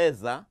a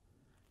laser,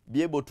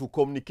 be able to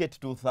communicate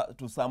to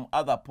some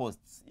other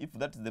posts. If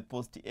that is the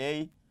post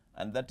A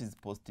and that is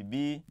post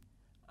B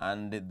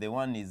and the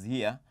one is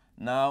here,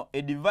 now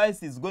a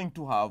device is going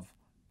to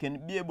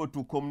can be able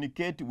to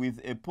communicate with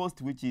a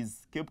post which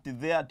is kept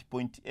there at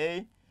point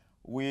A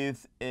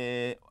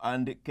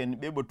and can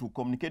be able to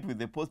communicate with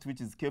the post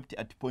which is kept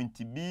at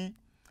point B,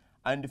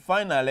 and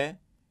finally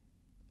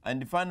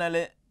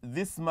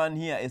this man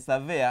here, a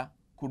surveyor,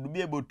 could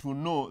be able to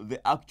know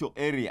the actual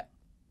area,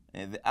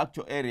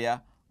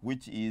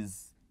 which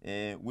is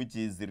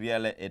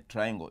really a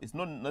triangle. It's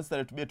not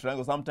necessary to be a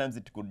triangle. Sometimes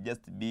it could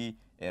just be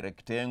a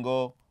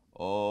rectangle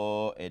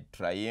or a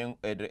triangle.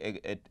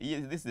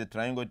 This is a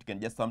triangle. It can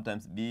just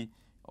sometimes be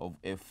of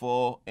a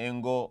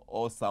 4-angle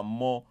or some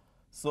more.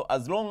 So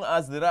as long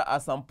as there are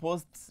some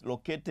posts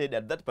located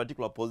at that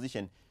particular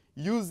position,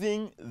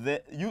 using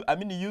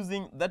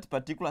that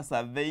particular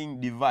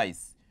surveying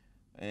device,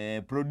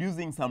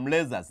 producing some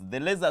lasers, the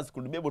lasers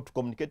could be able to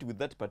communicate with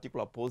that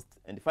particular post,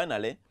 and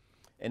finally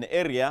an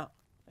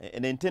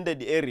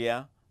intended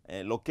area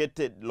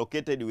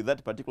located with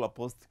that particular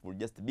post could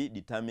just be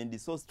determined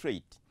so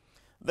straight.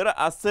 There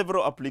are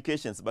several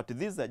applications, but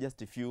these are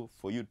just a few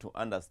for you to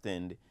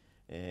understand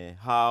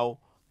how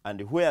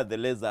and where the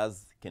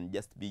lasers can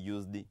just be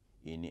used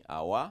in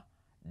our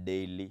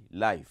daily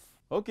life.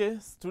 Okay,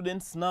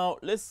 students, now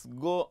let's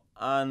go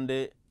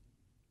and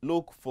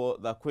look for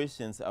the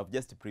questions I've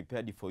just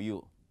prepared for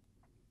you.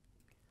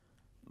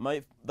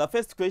 The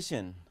first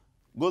question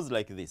goes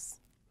like this.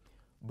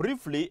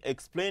 Briefly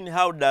explain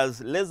how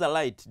does laser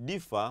light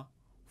differ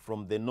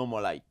from the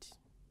normal light.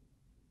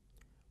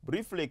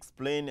 Briefly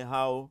explain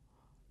how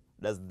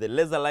does the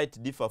laser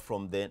light differ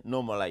from the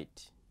normal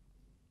light.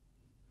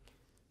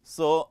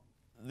 So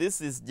this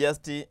is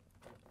just a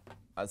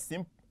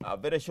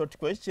very short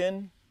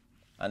question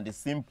and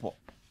simple.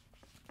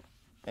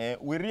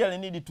 We really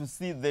need to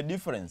see the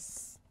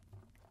difference.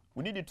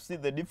 We need to see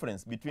the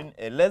difference between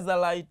a laser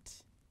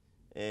light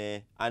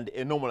and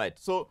a normal light.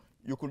 So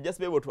you could just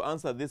be able to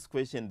answer this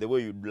question the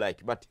way you'd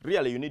like, but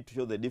really you need to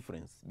show the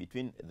difference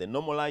between the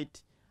normal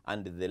light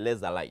and the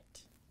laser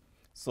light.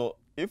 So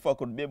if I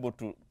could be able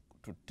to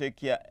take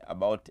care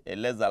about a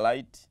laser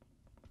light,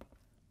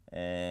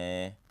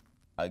 and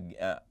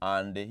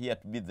here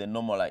to be the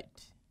normal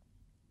light.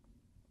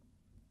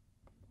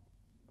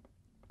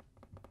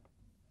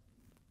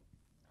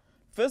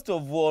 First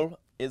of all,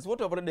 is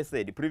what I've already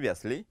said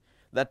previously,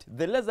 that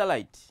the laser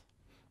light,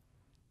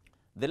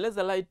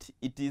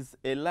 it is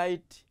a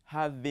light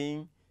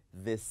having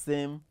the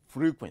same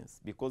frequency,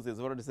 because as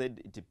already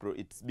said,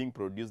 it's being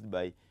produced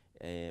by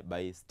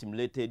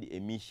stimulated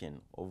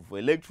emission of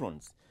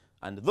electrons,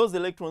 and those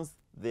electrons,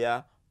 they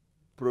are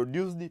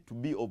produced to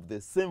be of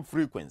the same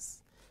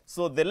frequency.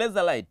 So the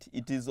laser light,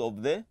 it is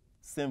of the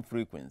same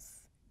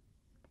frequency.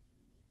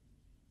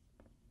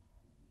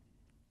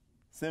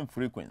 Same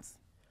frequency.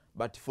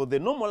 But for the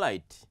normal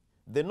light,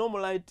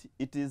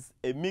 it is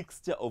a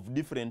mixture of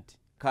different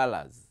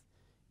colors.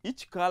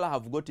 Each color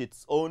have got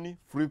its own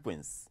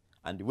frequency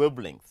and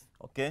wavelength.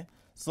 Okay?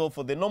 So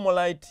for the normal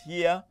light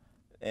here,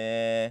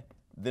 the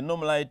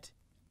normal light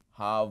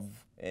have,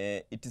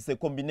 it is a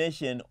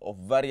combination of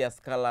various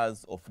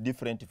colors of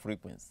different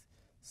frequencies.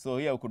 So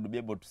here we could be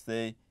able to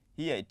say,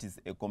 here it is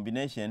a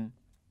combination,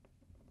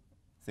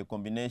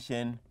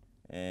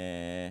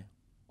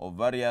 of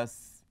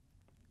various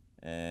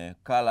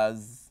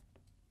colors,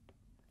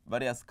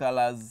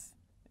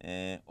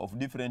 of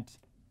different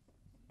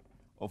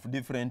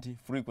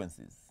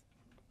frequencies.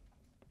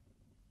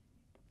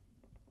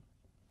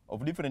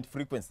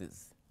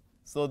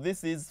 So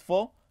this is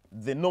for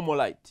the normal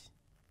light.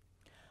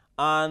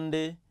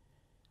 And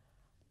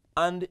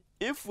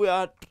if we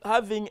are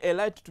having a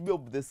light to be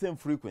of the same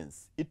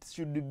frequency, it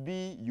should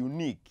be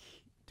unique.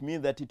 It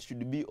means that it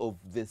should be of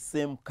the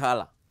same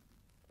color.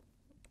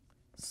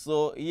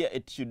 So here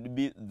it should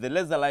be, the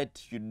laser light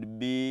should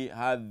be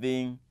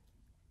having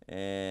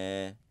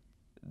the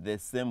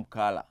same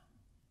color.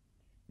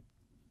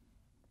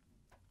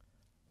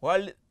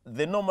 While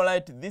the normal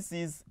light, this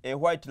is a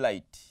white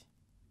light.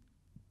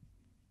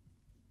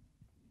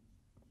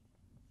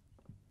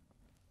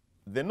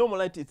 The normal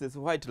light is a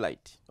white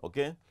light,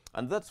 okay?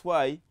 And that's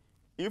why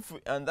if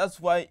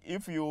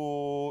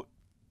you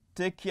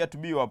take here to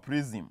be your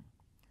prism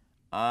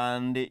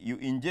and you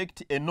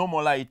inject a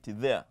normal light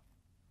there,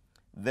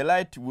 the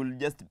light will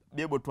just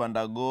be able to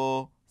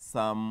undergo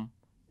some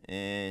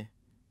the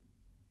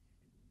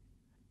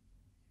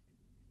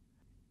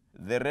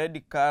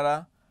red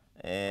color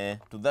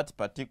to that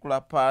particular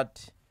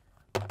part,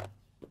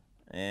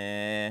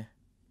 the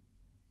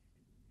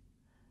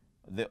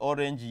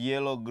orange,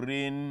 yellow,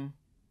 green,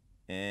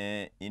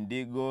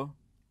 indigo,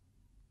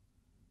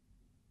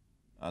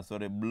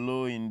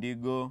 blue,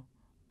 indigo,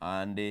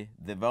 and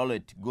the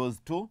violet goes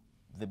to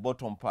the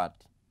bottom part.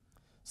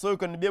 So you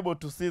can be able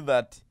to see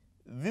that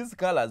these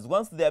colors,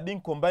 once they are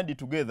being combined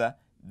together,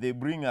 they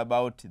bring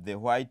about the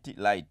white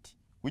light,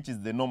 which is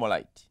the normal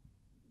light.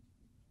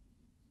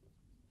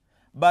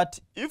 But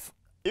if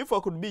I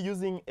could be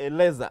using a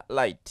laser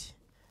light,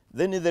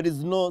 then there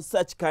is no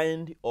such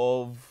kind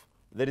of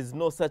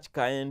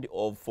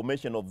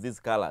formation of these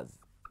colors.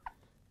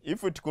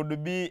 If it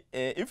could be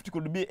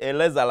a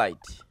laser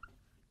light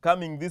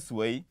coming this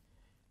way,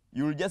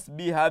 you will just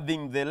be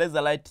having the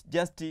laser light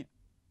just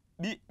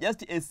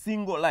a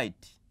single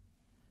light.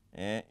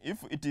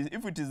 If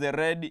it is a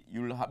red,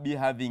 you will be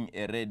having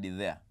a red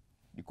there,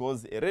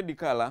 because a red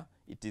color,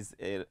 it is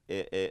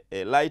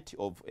a light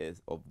of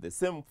the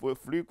same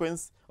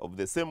frequency, of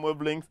the same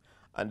wavelength,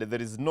 and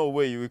there is no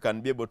way we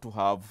can be able to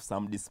have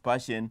some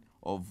dispersion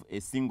of a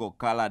single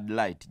colored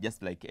light,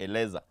 just like a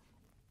laser.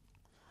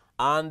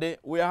 And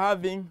we are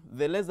having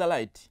the laser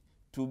light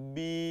to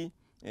be,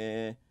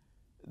 the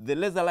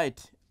laser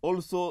light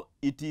also,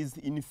 it is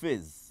in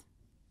phase.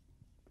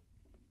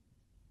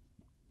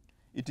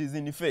 It is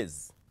in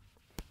phase.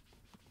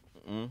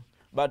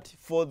 But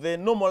for the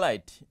normal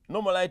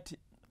light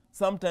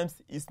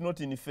sometimes is not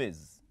in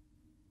phase.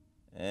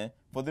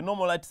 For the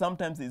normal light,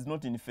 sometimes it's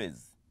not in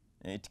phase.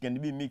 It can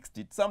be mixed.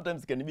 It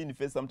sometimes can be in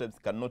phase, sometimes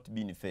cannot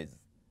be in phase.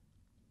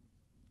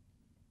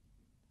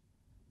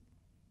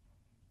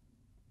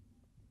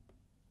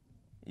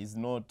 Is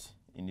not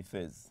in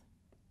phase.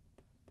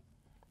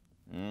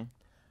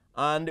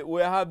 And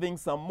we are having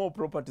some more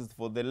properties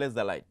for the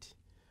laser light.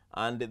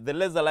 And the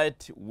laser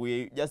light,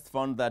 we just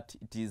found that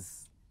it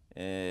is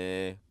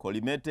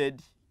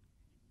collimated.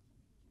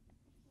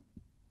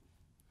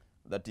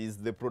 That is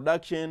the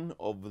production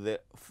of the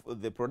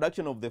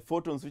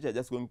photons, which are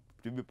just going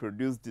to be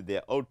produced. They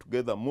are all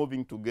together,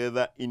 moving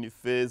together in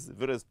phase,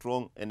 very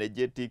strong,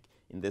 energetic,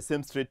 in the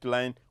same straight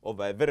line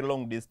over a very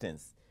long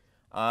distance.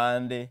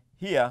 And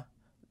here,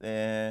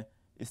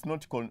 it's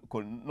not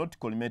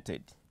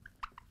collimated.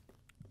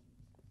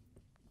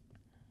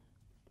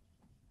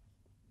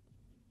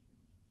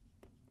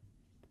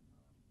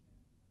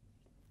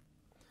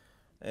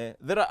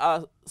 There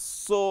are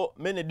so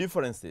many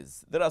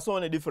differences.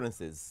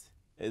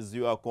 As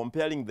you are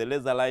comparing the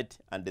laser light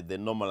and the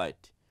normal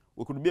light.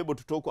 We could be able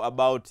to talk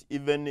about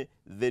even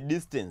the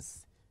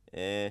distance.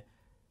 There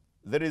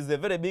is a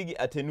very big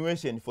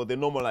attenuation for the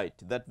normal light,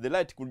 that the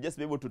light could just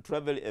be able to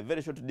travel a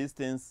very short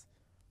distance,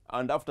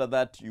 and after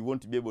that you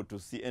won't be able to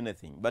see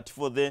anything. But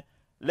for the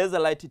laser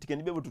light, it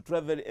can be able to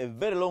travel a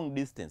very long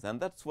distance, and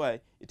that's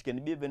why it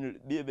can be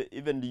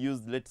even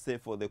used, let's say,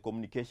 for the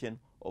communication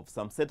of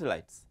some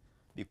satellites,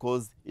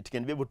 because it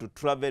can be able to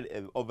travel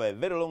over a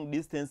very long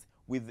distance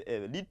with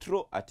a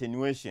little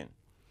attenuation.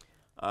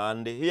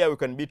 And here we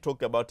can be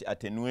talking about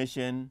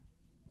attenuation,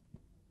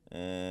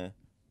 have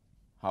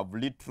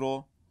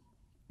little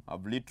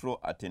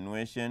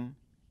attenuation,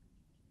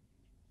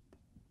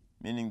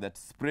 meaning that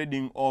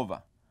spreading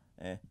over,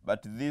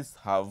 but these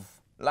have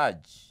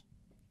large.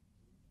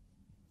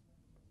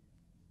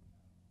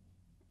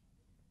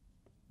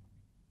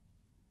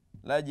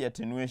 Large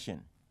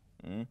attenuation.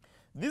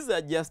 These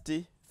are just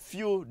a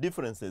few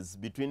differences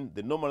between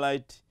the normal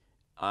light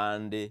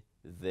and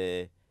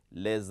the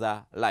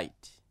laser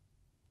light.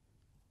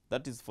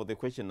 That is for the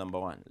question number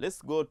 1.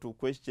 Let's go to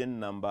question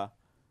number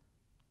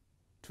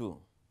 2.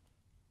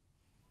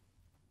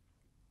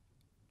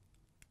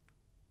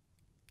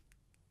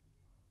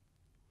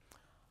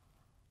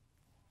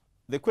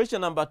 The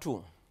question number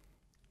 2.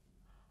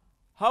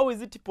 How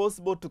is it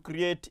possible to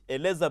create a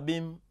laser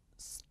beam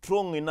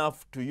strong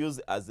enough to use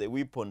as a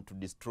weapon to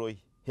destroy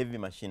heavy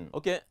machine?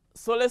 Okay,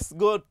 so let's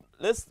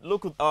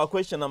look at our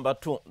question number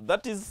 2.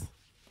 That is,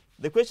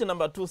 the question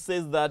number 2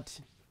 says that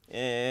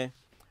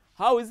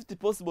how is it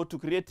possible to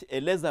create a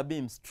laser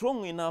beam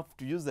strong enough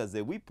to use as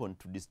a weapon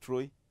to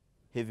destroy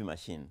heavy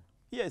machine?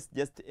 Here is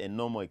just a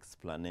normal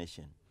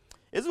explanation.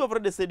 As we have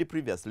already said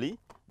previously,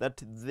 that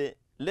the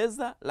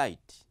laser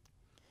light,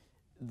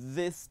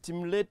 the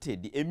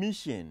stimulated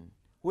emission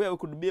where we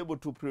could be able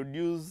to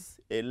produce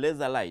a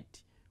laser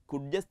light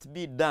could just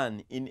be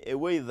done in a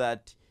way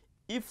that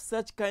if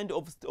such kind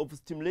of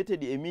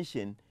stimulated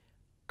emission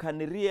can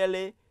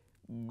really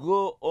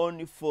go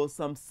on for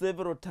some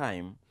several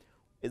time,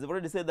 as I've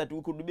already said, that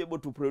we could be able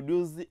to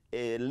produce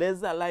a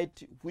laser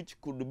light which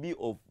could be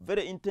of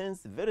very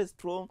intense, very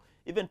strong,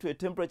 even to a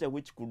temperature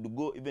which could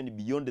go even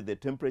beyond the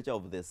temperature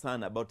of the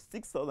sun, about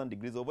 6,000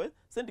 degrees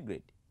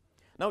centigrade.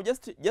 Now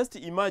just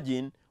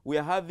imagine we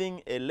are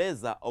having a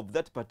laser of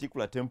that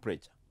particular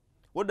temperature.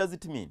 What does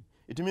it mean?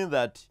 It means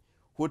that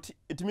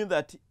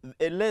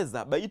a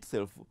laser by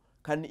itself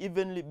can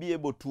even be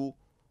able to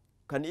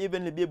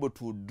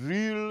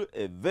drill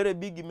a very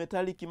big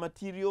metallic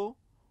material,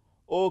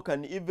 or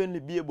can even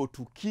be able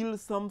to kill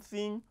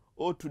something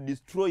or to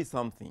destroy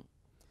something.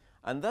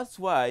 And that's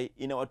why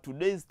in our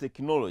today's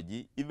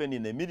technology, even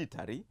in the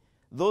military,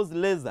 those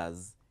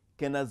lasers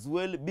can as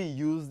well be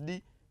used,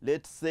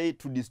 let's say,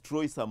 to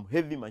destroy some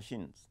heavy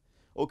machines,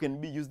 or can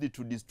be used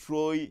to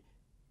destroy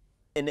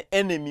an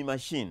enemy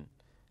machine.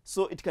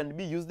 so it can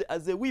be used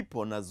as a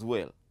weapon as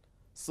well.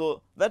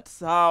 So that's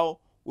how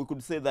we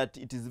could say that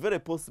it is very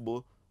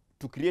possible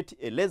to create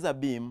a laser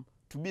beam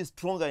to be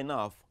stronger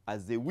enough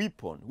as a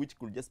weapon, which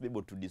could just be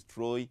able to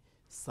destroy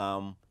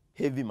some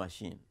heavy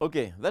machine.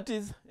 Okay,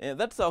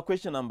 that's our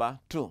question number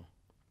 2.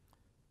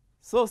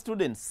 So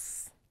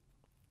students,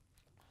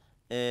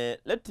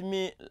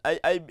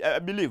 I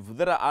believe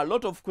there are a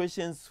lot of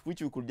questions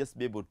which we could just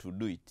be able to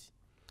do it,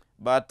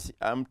 but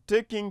I'm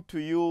taking to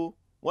you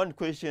one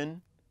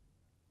question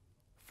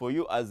for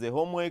you as a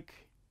homework,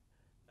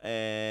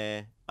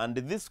 and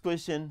this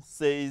question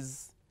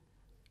says,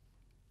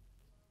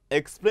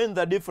 explain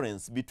the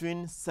difference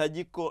between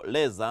surgical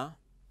laser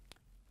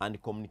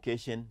and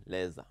communication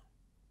laser.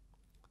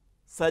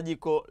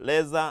 Surgical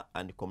laser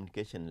and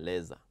communication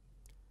laser.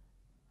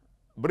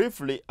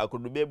 Briefly, I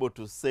could be able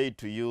to say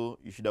to you,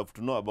 you should have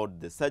to know about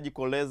the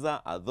surgical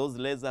laser are those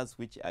lasers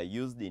which are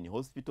used in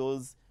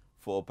hospitals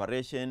for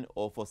operation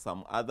or for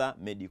some other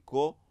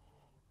medical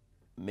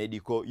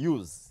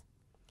use.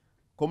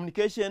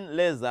 Communication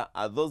laser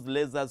are those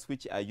lasers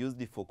which are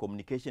used for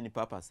communication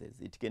purposes.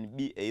 It can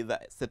be either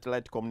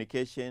satellite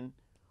communication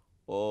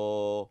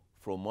or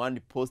from one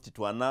post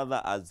to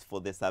another, as for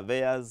the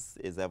surveyors,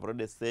 as I've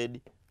already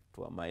said,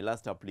 to my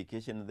last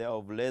application there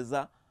of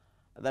laser,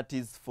 that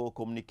is for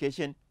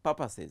communication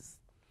purposes.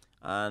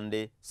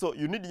 And so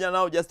you need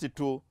now just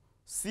to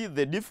see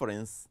the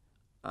difference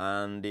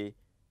and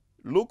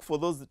look for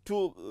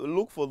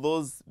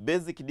those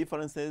basic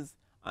differences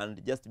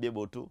and just be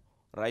able to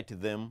write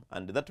them,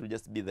 and that will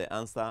just be the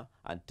answer,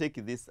 and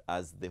take this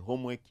as the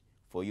homework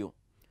for you.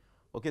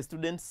 Okay,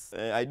 students,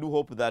 I do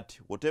hope that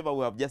whatever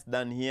we have just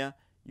done here,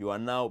 you are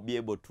now be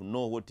able to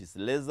know what is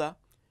laser,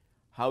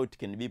 how it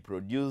can be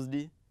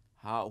produced,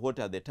 what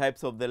are the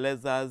types of the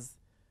lasers,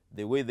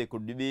 the way they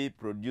could be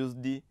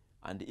produced,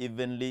 and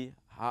evenly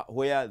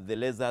where the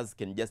lasers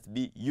can just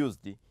be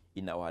used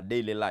in our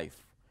daily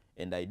life.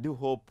 And I do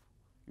hope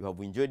you have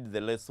enjoyed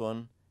the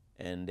lesson,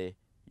 and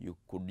you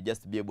could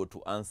just be able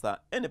to answer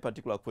any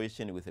particular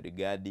question with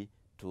regard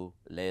to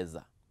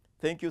laser.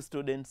 Thank you,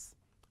 students,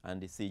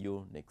 and see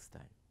you next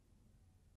time.